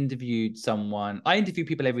 I interviewed someone. I interview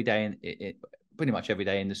people every day, pretty much every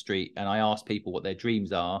day in the street, and I ask people what their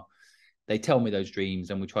dreams are. They tell me those dreams,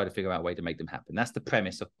 and we try to figure out a way to make them happen. That's the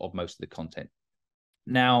premise of most of the content.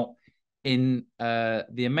 Now, in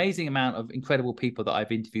the amazing amount of incredible people that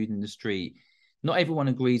I've interviewed in the street, not everyone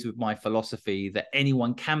agrees with my philosophy that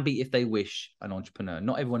anyone can be, if they wish, an entrepreneur.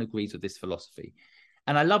 Not everyone agrees with this philosophy.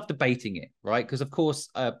 And I love debating it, right? Because, of course,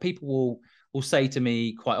 people will say to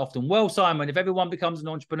me quite often, well, Simon, if everyone becomes an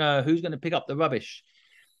entrepreneur, who's going to pick up the rubbish?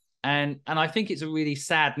 And I think it's a really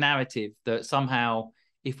sad narrative that somehow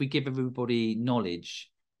if we give everybody knowledge,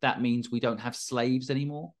 that means we don't have slaves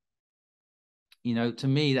anymore. You know, to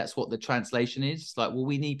me, that's what the translation is. It's like, well,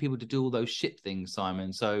 we need people to do all those shit things,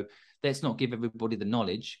 Simon. So let's not give everybody the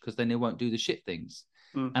knowledge, because then they won't do the shit things.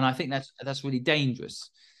 And I think that's really dangerous.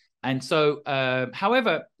 And so,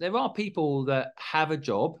 however, there are people that have a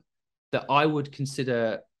job that I would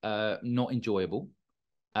consider not enjoyable,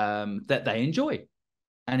 that they enjoy.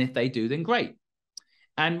 And if they do, then great.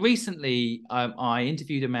 And recently, I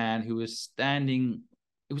interviewed a man who was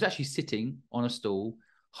actually sitting on a stool,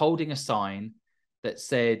 holding a sign that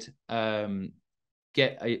said,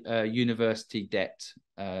 get a university debt,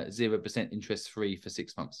 0% interest free for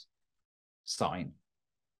 6 months sign.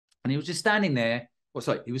 And he was just standing there. Well,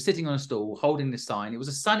 sorry, he was sitting on a stool holding this sign. It was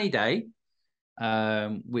a sunny day,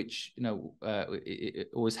 which, you know, it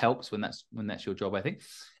always helps when that's your job, I think.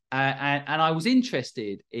 And I was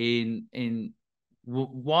interested in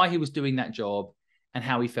why he was doing that job and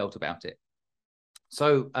how he felt about it.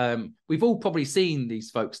 So we've all probably seen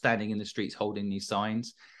these folks standing in the streets holding these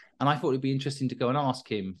signs, and I thought it'd be interesting to go and ask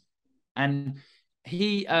him. And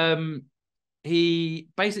he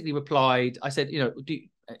basically replied. I said, you know,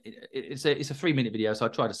 it's a 3-minute video, so I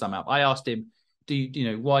tried to sum up. I asked him,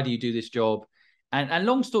 why do you do this job? And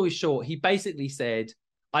long story short, he basically said,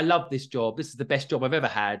 I love this job. This is the best job I've ever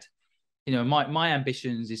had. You know, my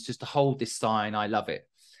ambitions is just to hold this sign. I love it.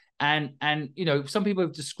 And you know, some people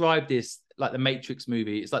have described this like the Matrix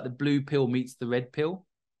movie. It's like the blue pill meets the red pill.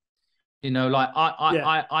 You know, like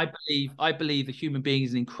I believe the human being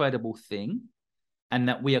is an incredible thing, and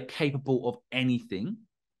that we are capable of anything,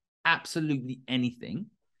 absolutely anything.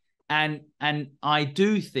 And I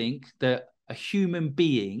do think that a human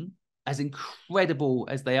being, as incredible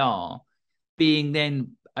as they are, being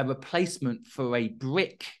then a replacement for a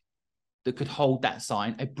brick that could hold that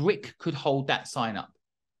sign, a brick could hold that sign up,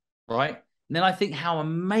 right? And then I think how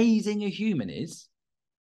amazing a human is.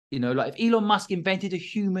 You know, like if Elon Musk invented a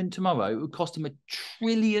human tomorrow, it would cost him $1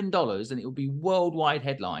 trillion and it would be worldwide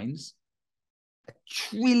headlines. $1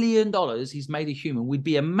 trillion, he's made a human. We'd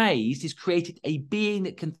be amazed. He's created a being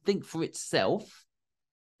that can think for itself.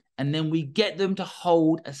 And then we get them to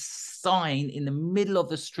hold a sign in the middle of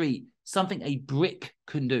the street, something a brick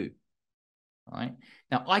can do. All right.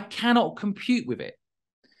 Now, I cannot compute with it,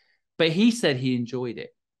 but he said he enjoyed it.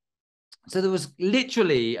 So there was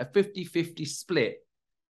literally a 50-50 split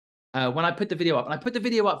when I put the video up. And I put the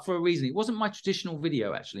video up for a reason. It wasn't my traditional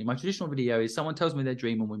video, actually. My traditional video is someone tells me their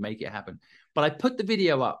dream and we make it happen. But I put the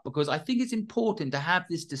video up because I think it's important to have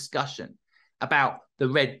this discussion about the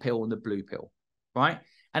red pill and the blue pill, right?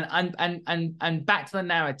 And back to the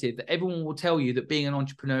narrative that everyone will tell you that being an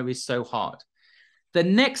entrepreneur is so hard. The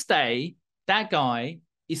next day, that guy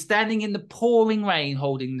is standing in the pouring rain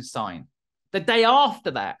holding the sign. The day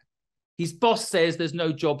after that, his boss says there's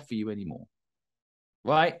no job for you anymore,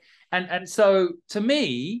 right? And so to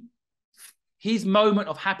me, his moment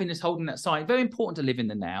of happiness holding that sign, very important to live in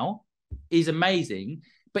the now, is amazing.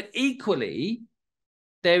 But equally,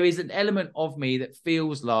 there is an element of me that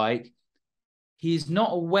feels like he's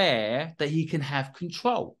not aware that he can have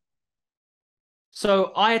control.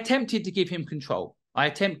 So I attempted to give him control. I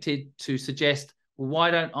attempted to suggest, well,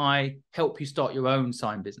 why don't I help you start your own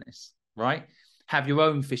sign business, right? Have your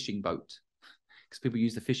own fishing boat. Because people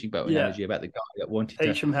use the fishing boat analogy about the guy that wanted to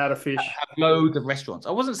teach him how to fish. Have loads of restaurants.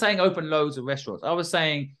 I wasn't saying open loads of restaurants. I was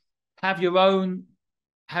saying have your own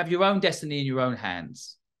destiny in your own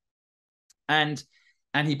hands. And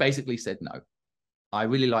he basically said no. I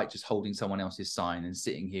really like just holding someone else's sign and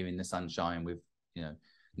sitting here in the sunshine with, you know,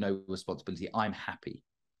 no responsibility. I'm happy.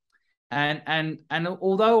 And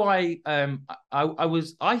although I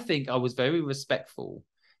think I was very respectful,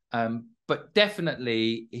 but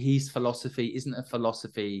definitely his philosophy isn't a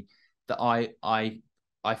philosophy that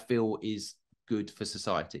I feel is good for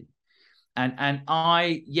society. And again,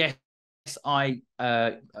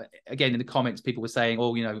 in the comments, people were saying,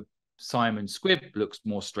 oh, you know, Simon Squibb looks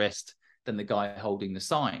more stressed than the guy holding the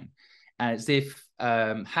sign, as if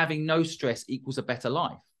having no stress equals a better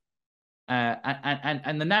life.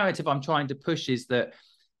 And the narrative I'm trying to push is that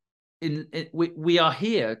we are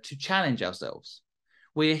here to challenge ourselves.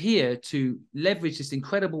 We're here to leverage this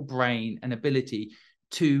incredible brain and ability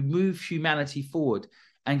to move humanity forward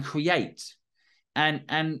and create. And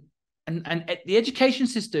the education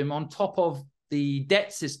system, on top of the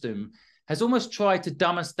debt system, has almost tried to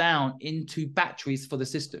dumb us down into batteries for the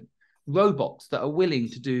system, robots that are willing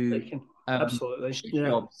to do absolutely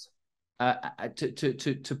jobs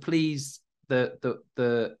to please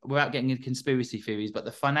the without getting into conspiracy theories, but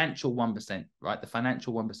the financial 1%, right? The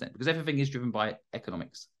financial 1%, because everything is driven by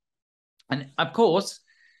economics. And of course,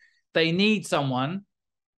 they need someone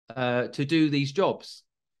to do these jobs.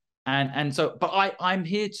 And so, but I'm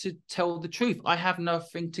here to tell the truth. I have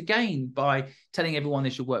nothing to gain by telling everyone they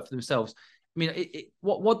should work for themselves. I mean,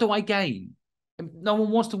 what do I gain? No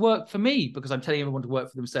one wants to work for me because I'm telling everyone to work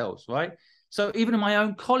for themselves, right? So even in my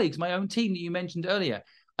own colleagues, my own team that you mentioned earlier,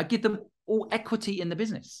 I give them all equity in the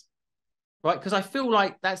business, right? Because I feel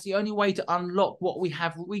like that's the only way to unlock what we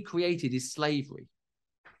have recreated is slavery.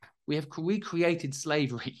 We have recreated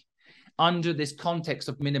slavery under this context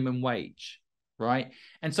of minimum wage, right?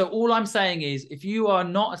 And so all I'm saying is, if you are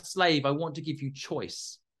not a slave, I want to give you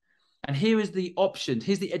choice. And here is the option.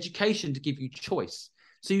 Here's the education to give you choice.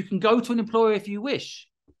 So you can go to an employer if you wish.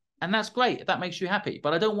 And that's great if that makes you happy.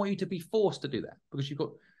 But I don't want you to be forced to do that because you've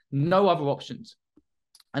got no other options.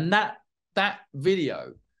 And that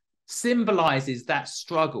video symbolizes that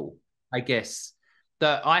struggle, I guess,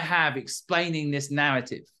 that I have explaining this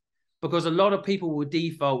narrative. Because a lot of people will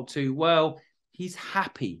default to, well, he's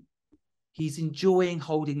happy. He's enjoying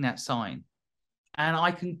holding that sign. And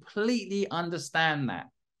I completely understand that.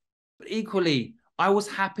 But equally, I was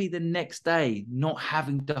happy the next day not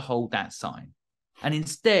having to hold that sign. And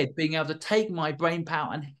instead being able to take my brain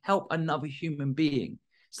power and help another human being.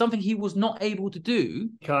 Something he was not able to do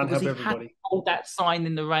because he had to hold that sign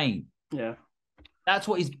in the rain. Yeah. That's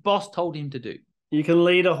what his boss told him to do. You can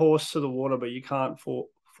lead a horse to the water, but you can't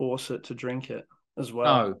force it to drink it as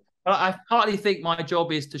well. No. But I partly think my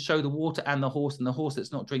job is to show the water and the horse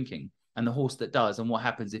that's not drinking and the horse that does, and what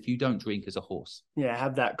happens if you don't drink as a horse. Yeah,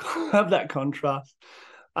 have that contrast.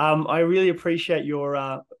 I really appreciate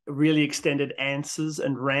your really extended answers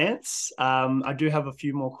and rants. I do have a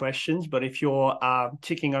few more questions, but if you're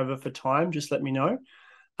ticking over for time, just let me know.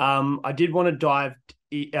 I did want to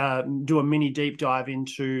do a mini deep dive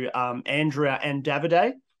into Andrea and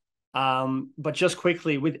Davide. But just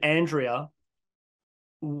quickly with Andrea,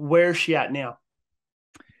 where is she at now?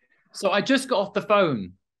 So I just got off the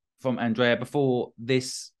phone from Andrea before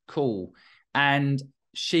this call, and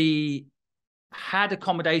she had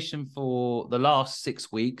accommodation for the last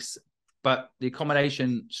 6 weeks, but the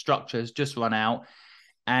accommodation structure has just run out.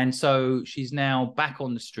 And so she's now back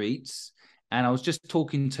on the streets. And I was just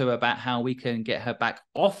talking to her about how we can get her back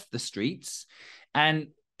off the streets. And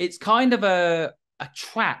it's kind of a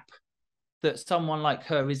trap that someone like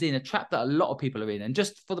her is in, a trap that a lot of people are in. And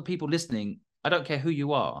just for the people listening, I don't care who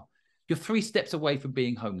you are, you're 3 steps away from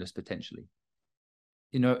being homeless potentially.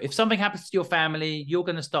 You know, if something happens to your family, you're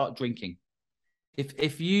going to start drinking.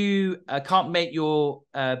 If you can't make your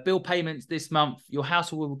bill payments this month, your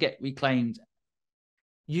house will get reclaimed.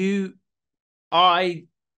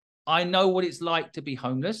 I know what it's like to be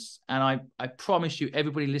homeless, and I promise you,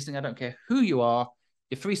 everybody listening, I don't care who you are,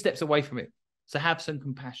 you're 3 steps away from it. So have some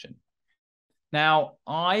compassion. Now,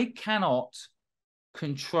 I cannot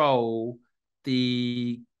control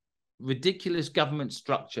the ridiculous government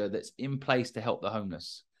structure that's in place to help the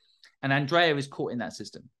homeless. And Andrea is caught in that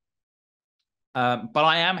system. But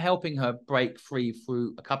I am helping her break free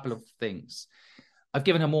through a couple of things. I've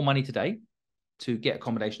given her more money today to get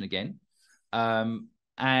accommodation again.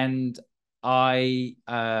 And I,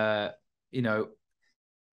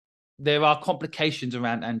 there are complications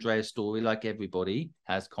around Andrea's story, like everybody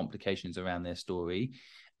has complications around their story.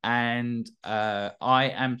 And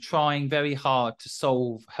I am trying very hard to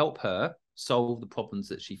help her solve the problems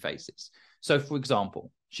that she faces. So, for example,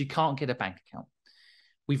 she can't get a bank account.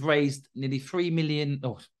 We've raised nearly 3 million.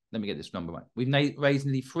 Oh, let me get this number right. We've raised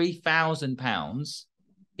nearly £3,000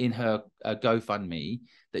 in her GoFundMe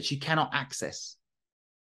that she cannot access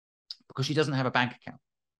because she doesn't have a bank account.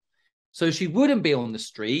 So she wouldn't be on the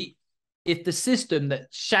street if the system that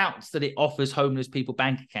shouts that it offers homeless people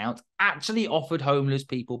bank accounts actually offered homeless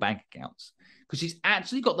people bank accounts, because she's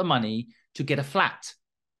actually got the money to get a flat,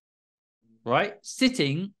 right?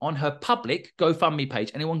 Sitting on her public GoFundMe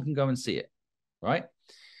page. Anyone can go and see it, right?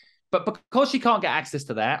 But because she can't get access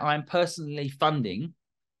to that, I'm personally funding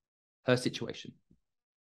her situation.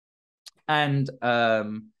 And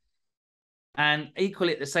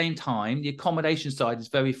equally at the same time, the accommodation side is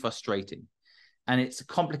very frustrating. And it's a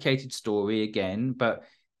complicated story again, but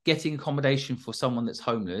getting accommodation for someone that's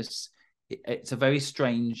homeless, it's a very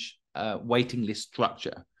strange waiting list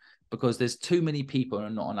structure, because there's too many people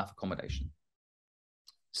and not enough accommodation.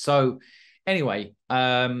 So anyway,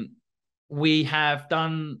 we have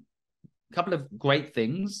done a couple of great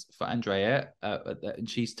things for Andrea, and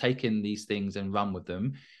she's taken these things and run with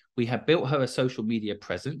them. We have built her a social media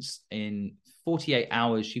presence. In 48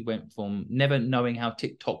 hours, she went from never knowing how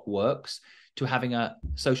TikTok works to having a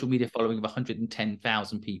social media following of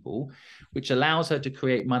 110,000 people, which allows her to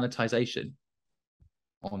create monetization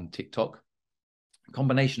on TikTok. A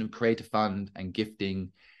combination of creator fund and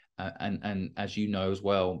gifting, and as you know as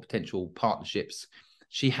well, potential partnerships.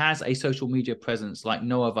 She has a social media presence like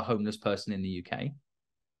no other homeless person in the UK,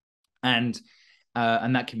 and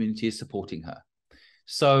that community is supporting her.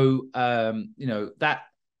 So that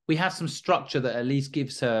we have some structure that at least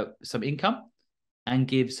gives her some income and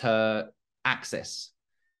gives her access.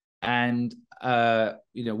 And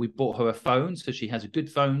we bought her a phone, so she has a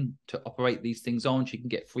good phone to operate these things on. She can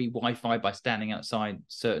get free Wi-Fi by standing outside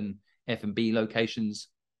certain F&B locations.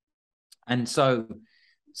 And so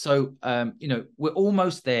we're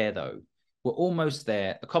almost there, though. We're almost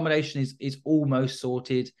there. Accommodation is almost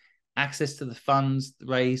sorted. Access to the funds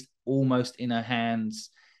raised almost in her hands.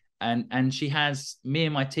 And she has me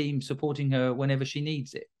and my team supporting her whenever she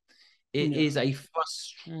needs it. It is a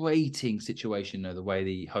frustrating situation, though, the way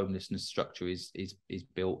the homelessness structure is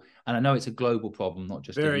built. And I know it's a global problem, not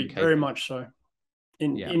just a UK. Very much so.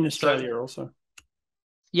 In Australia also.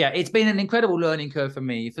 Yeah, it's been an incredible learning curve for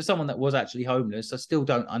me. For someone that was actually homeless, I still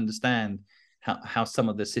don't understand how some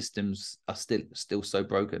of the systems are still so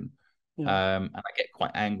broken. Yeah. And I get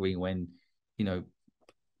quite angry when,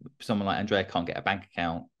 someone like Andrea can't get a bank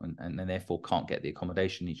account and therefore can't get the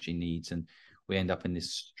accommodation she needs. And we end up in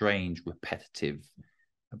this strange, repetitive,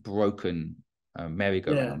 broken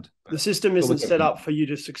merry-go-round. The system isn't set up for you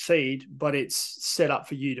to succeed, but it's set up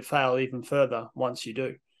for you to fail even further once you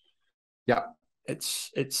do. Yeah. It's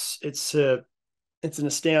an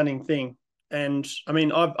astounding thing. And I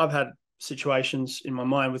mean, I've had situations in my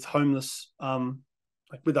mind with homeless,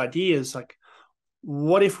 like with ideas, like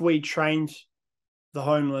what if we trained the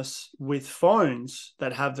homeless with phones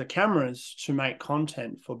that have the cameras to make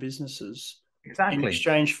content for businesses in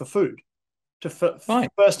exchange for food,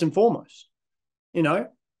 first and foremost.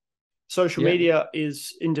 Social media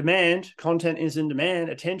is in demand, content is in demand,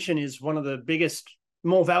 attention is one of the biggest,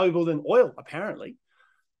 more valuable than oil, apparently.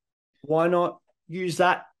 Why not use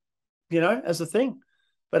that, as a thing?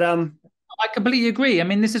 But I completely agree. I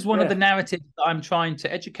mean, this is one of the narratives that I'm trying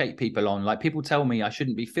to educate people on. Like, people tell me I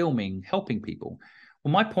shouldn't be filming, helping people.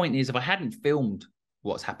 Well, my point is, if I hadn't filmed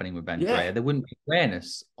what's happening with Andrea, there wouldn't be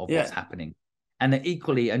awareness of what's happening. And that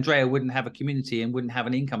equally, Andrea wouldn't have a community and wouldn't have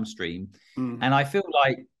an income stream. And I feel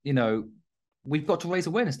like, we've got to raise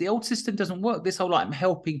awareness. The old system doesn't work. This whole I'm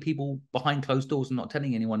helping people behind closed doors and not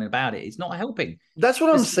telling anyone about it. It's not helping. That's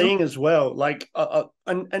what I'm seeing as well. Like,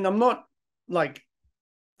 and I'm not like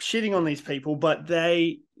shitting on these people, but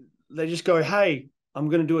they just go, hey, I'm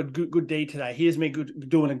going to do a good deed today. Here's me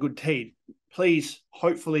doing a good deed. Please,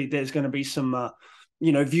 hopefully there's going to be some,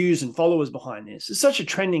 views and followers behind this. It's such a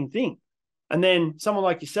trending thing. And then someone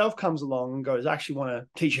like yourself comes along and goes, I actually want to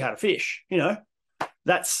teach you how to fish.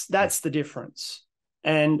 That's the difference.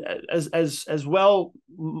 And as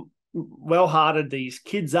well-hearted these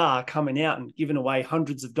kids are coming out and giving away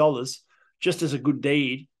hundreds of dollars just as a good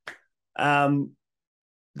deed, there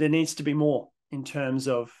needs to be more in terms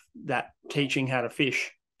of that teaching how to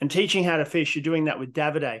fish. And teaching how to fish, you're doing that with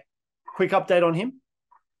Davide. Quick update on him?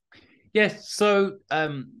 Yes. So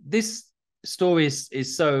this story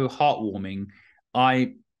is so heartwarming.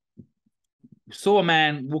 I saw a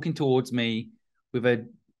man walking towards me with a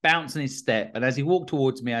bounce in his step. And as he walked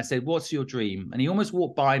towards me, I said, what's your dream? And he almost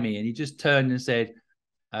walked by me and he just turned and said,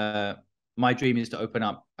 my dream is to open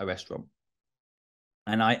up a restaurant.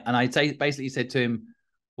 And I basically said to him,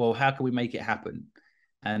 well, how can we make it happen?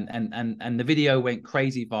 And the video went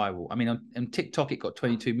crazy viral. I mean, on TikTok, it got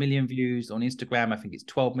 22 million views. On Instagram, I think it's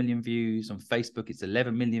 12 million views. On Facebook, it's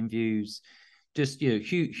 11 million views. Just,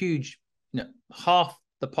 huge, half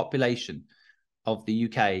the population of the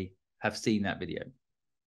UK have seen that video.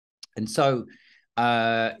 And so,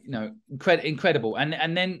 incredible.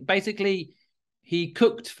 And then basically he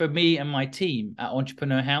cooked for me and my team at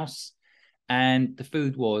Entrepreneur House, and the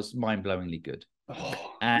food was mind-blowingly good.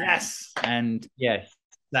 Yes. And yes,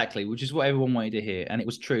 exactly, which is what everyone wanted to hear. And it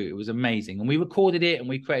was true. It was amazing. And we recorded it and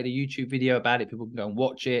we created a YouTube video about it. People can go and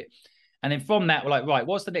watch it. And then from that, we're like, right,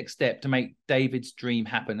 what's the next step to make David's dream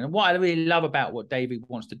happen? And what I really love about what David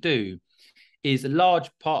wants to do is a large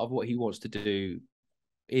part of what he wants to do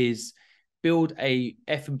is build a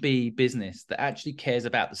F&B business that actually cares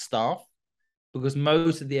about the staff, because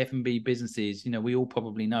most of the F&B businesses, we all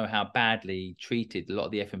probably know how badly treated a lot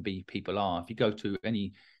of the F&B people are. If you go to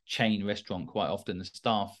any chain restaurant, quite often the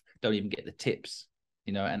staff don't even get the tips,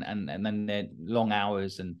 and then they're long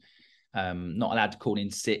hours and not allowed to call in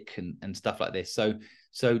sick and stuff like this.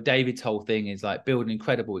 So David's whole thing is like build an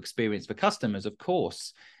incredible experience for customers, of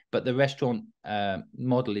course, but the restaurant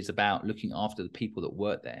model is about looking after the people that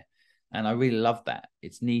work there. And I really love that.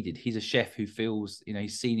 It's needed. He's a chef who feels,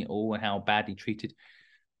 he's seen it all and how badly treated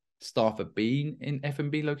staff have been in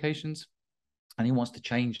F&B locations. And he wants to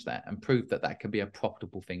change that and prove that that can be a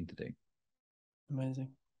profitable thing to do. Amazing.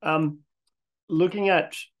 Looking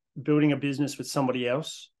at building a business with somebody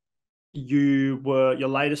else, your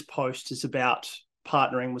latest post is about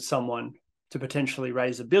partnering with someone to potentially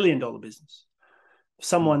raise $1 billion business,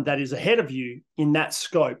 someone that is ahead of you in that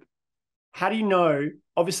scope. How do you know,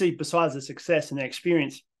 obviously, besides the success and their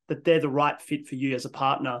experience, that they're the right fit for you as a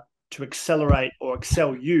partner to accelerate or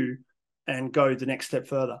excel you and go the next step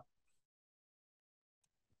further?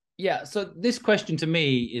 Yeah, so this question to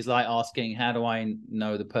me is like asking, how do I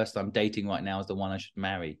know the person I'm dating right now is the one I should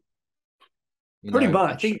marry? Pretty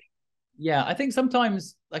much. I think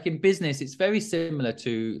sometimes, like in business, it's very similar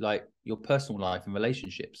to like your personal life and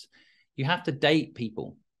relationships. You have to date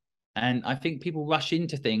people. And I think people rush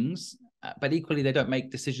into things, but equally they don't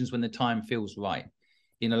make decisions when the time feels right.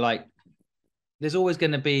 Like there's always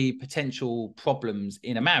going to be potential problems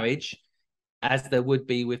in a marriage, as there would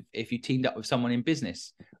be with if you teamed up with someone in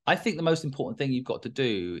business. I think the most important thing you've got to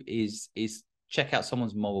do is check out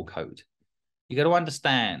someone's moral code. You got to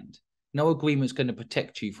understand no agreement's going to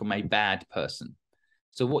protect you from a bad person.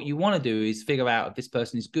 So what you want to do is figure out if this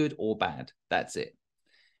person is good or bad. That's it.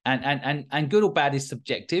 And good or bad is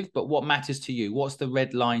subjective, but what matters to you? What's the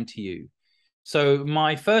red line to you? So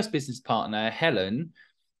my first business partner, Helen,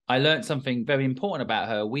 I learned something very important about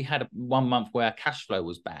her. We had 1 month where our cash flow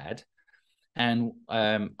was bad. And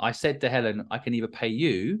I said to Helen, I can either pay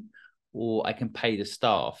you or I can pay the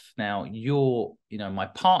staff. Now, you're, my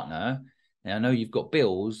partner, and I know you've got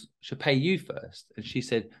bills, should pay you first. And she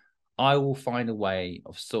said, I will find a way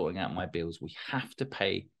of sorting out my bills. We have to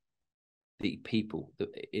pay the people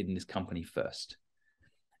in this company first.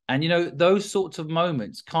 And, those sorts of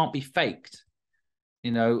moments can't be faked.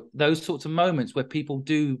 Those sorts of moments where people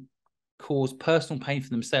do cause personal pain for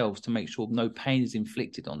themselves to make sure no pain is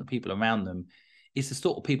inflicted on the people around them, it's the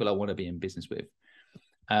sort of people I want to be in business with.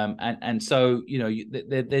 So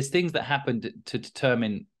there's things that happen to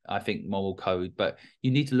determine, I think, moral code, but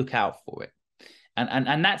you need to look out for it.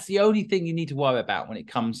 And that's the only thing you need to worry about when it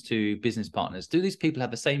comes to business partners. Do these people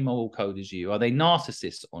have the same moral code as you? Are they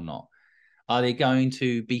narcissists or not? Are they going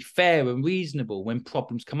to be fair and reasonable when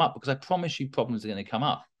problems come up? Because I promise you problems are going to come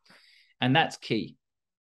up. And that's key.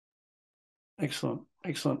 Excellent.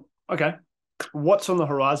 Okay. What's on the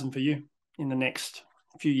horizon for you in the next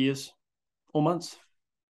few years or months?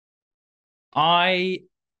 I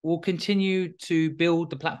will continue to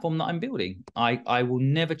build the platform that I'm building. I will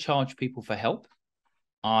never charge people for help.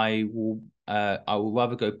 I will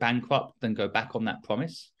rather go bankrupt than go back on that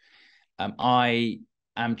promise. I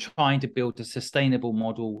am trying to build a sustainable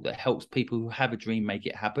model that helps people who have a dream make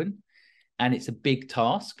it happen. And it's a big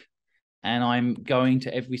task. And I'm going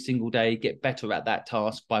to every single day get better at that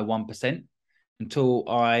task by 1% until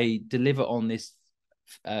I deliver on this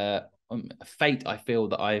fate I feel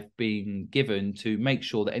that I've been given to make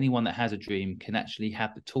sure that anyone that has a dream can actually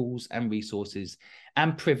have the tools and resources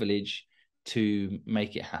and privilege to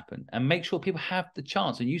make it happen, and make sure people have the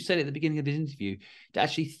chance. And you said at the beginning of this interview, to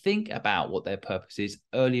actually think about what their purpose is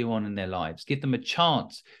earlier on in their lives. Give them a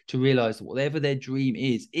chance to realize that whatever their dream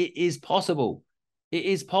is, it is possible. It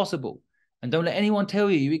is possible. And don't let anyone tell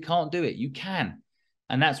you you can't do it. You can.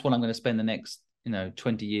 And that's what I'm going to spend the next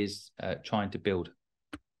 20 years trying to build.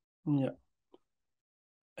 Yeah.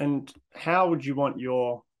 And how would you want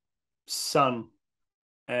your son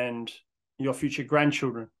and your future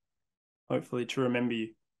grandchildren, hopefully, to remember you?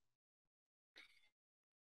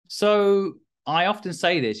 So I often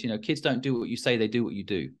say this, kids don't do what you say, they do what you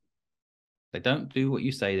do. They don't do what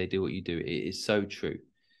you say, they do what you do. It is so true.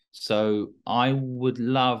 So I would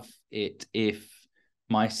love it if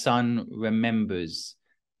my son remembers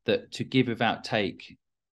that to give without take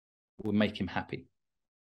will make him happy.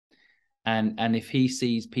 And if he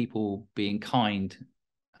sees people being kind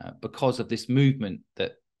because of this movement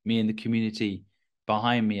that me and the community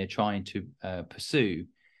behind me are trying to pursue,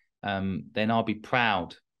 then I'll be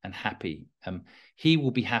proud and happy. He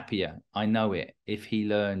will be happier, I know it, if he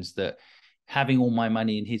learns that having all my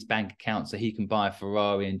money in his bank account so he can buy a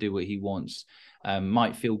Ferrari and do what he wants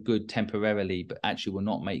might feel good temporarily, but actually will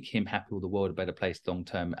not make him happy or the world a better place long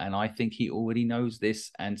term. And I think he already knows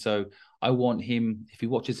this. And so I want him, if he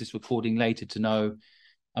watches this recording later, to know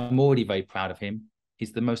I'm already very proud of him.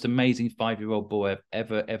 He's the most amazing 5-year-old boy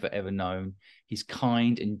I've ever known. He's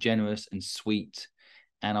kind and generous and sweet.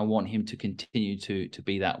 And I want him to continue to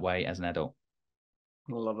be that way as an adult.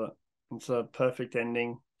 I love it. It's a perfect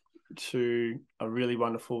ending to a really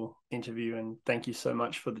wonderful interview. And thank you so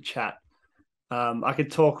much for the chat. I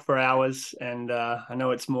could talk for hours, and I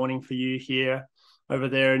know it's morning for you here over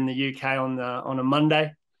there in the UK on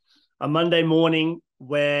a Monday morning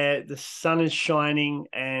where the sun is shining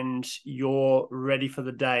and you're ready for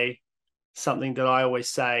the day. Something that I always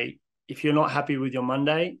say, if you're not happy with your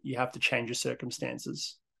Monday, you have to change your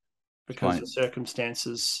circumstances, because your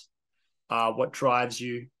circumstances are what drives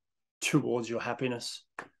you towards your happiness.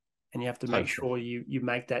 And you have to make sure you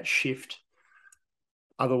make that shift.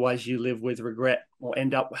 Otherwise, you live with regret or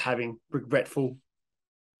end up having regretful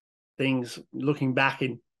things looking back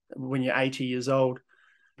in when you're 80 years old.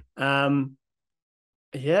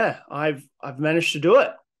 Yeah, I've managed to do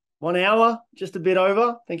it. 1 hour, just a bit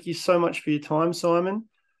over. Thank you so much for your time, Simon.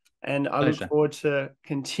 And I look forward to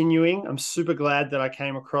continuing. I'm super glad that I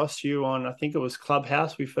came across you on, I think it was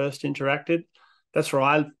Clubhouse, we first interacted. That's where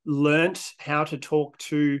I learnt how to talk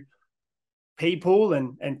to people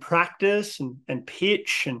and practice and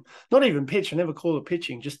pitch, and not even pitch. I never call it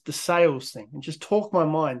pitching, just the sales thing, and just talk my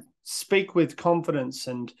mind, speak with confidence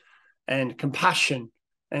and compassion,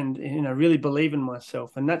 and really believe in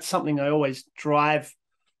myself. And that's something I always drive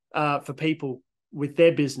for people with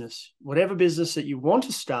their business. Whatever business that you want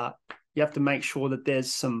to start, you have to make sure that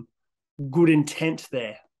there's some good intent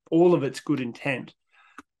there. All of it's good intent,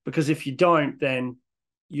 because if you don't, then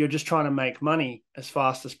you're just trying to make money as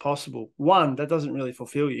fast as possible. One, that doesn't really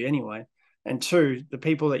fulfill you anyway. And two, the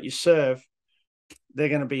people that you serve, they're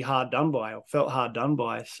going to be hard done by or felt hard done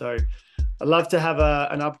by. So I'd love to have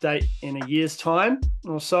an update in a year's time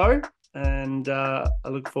or so. And I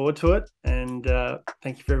look forward to it. And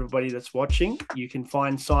thank you for everybody that's watching. You can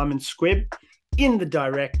find Simon Squibb in the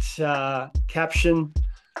direct caption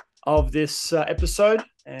of this episode.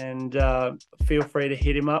 And feel free to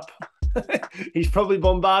hit him up. He's probably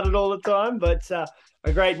bombarded all the time, but a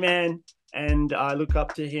great man, and I look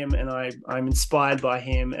up to him, and I'm inspired by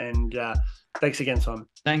him. And thanks again, Simon.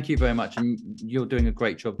 Thank you very much, and you're doing a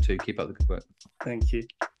great job too. Keep up the good work. Thank you.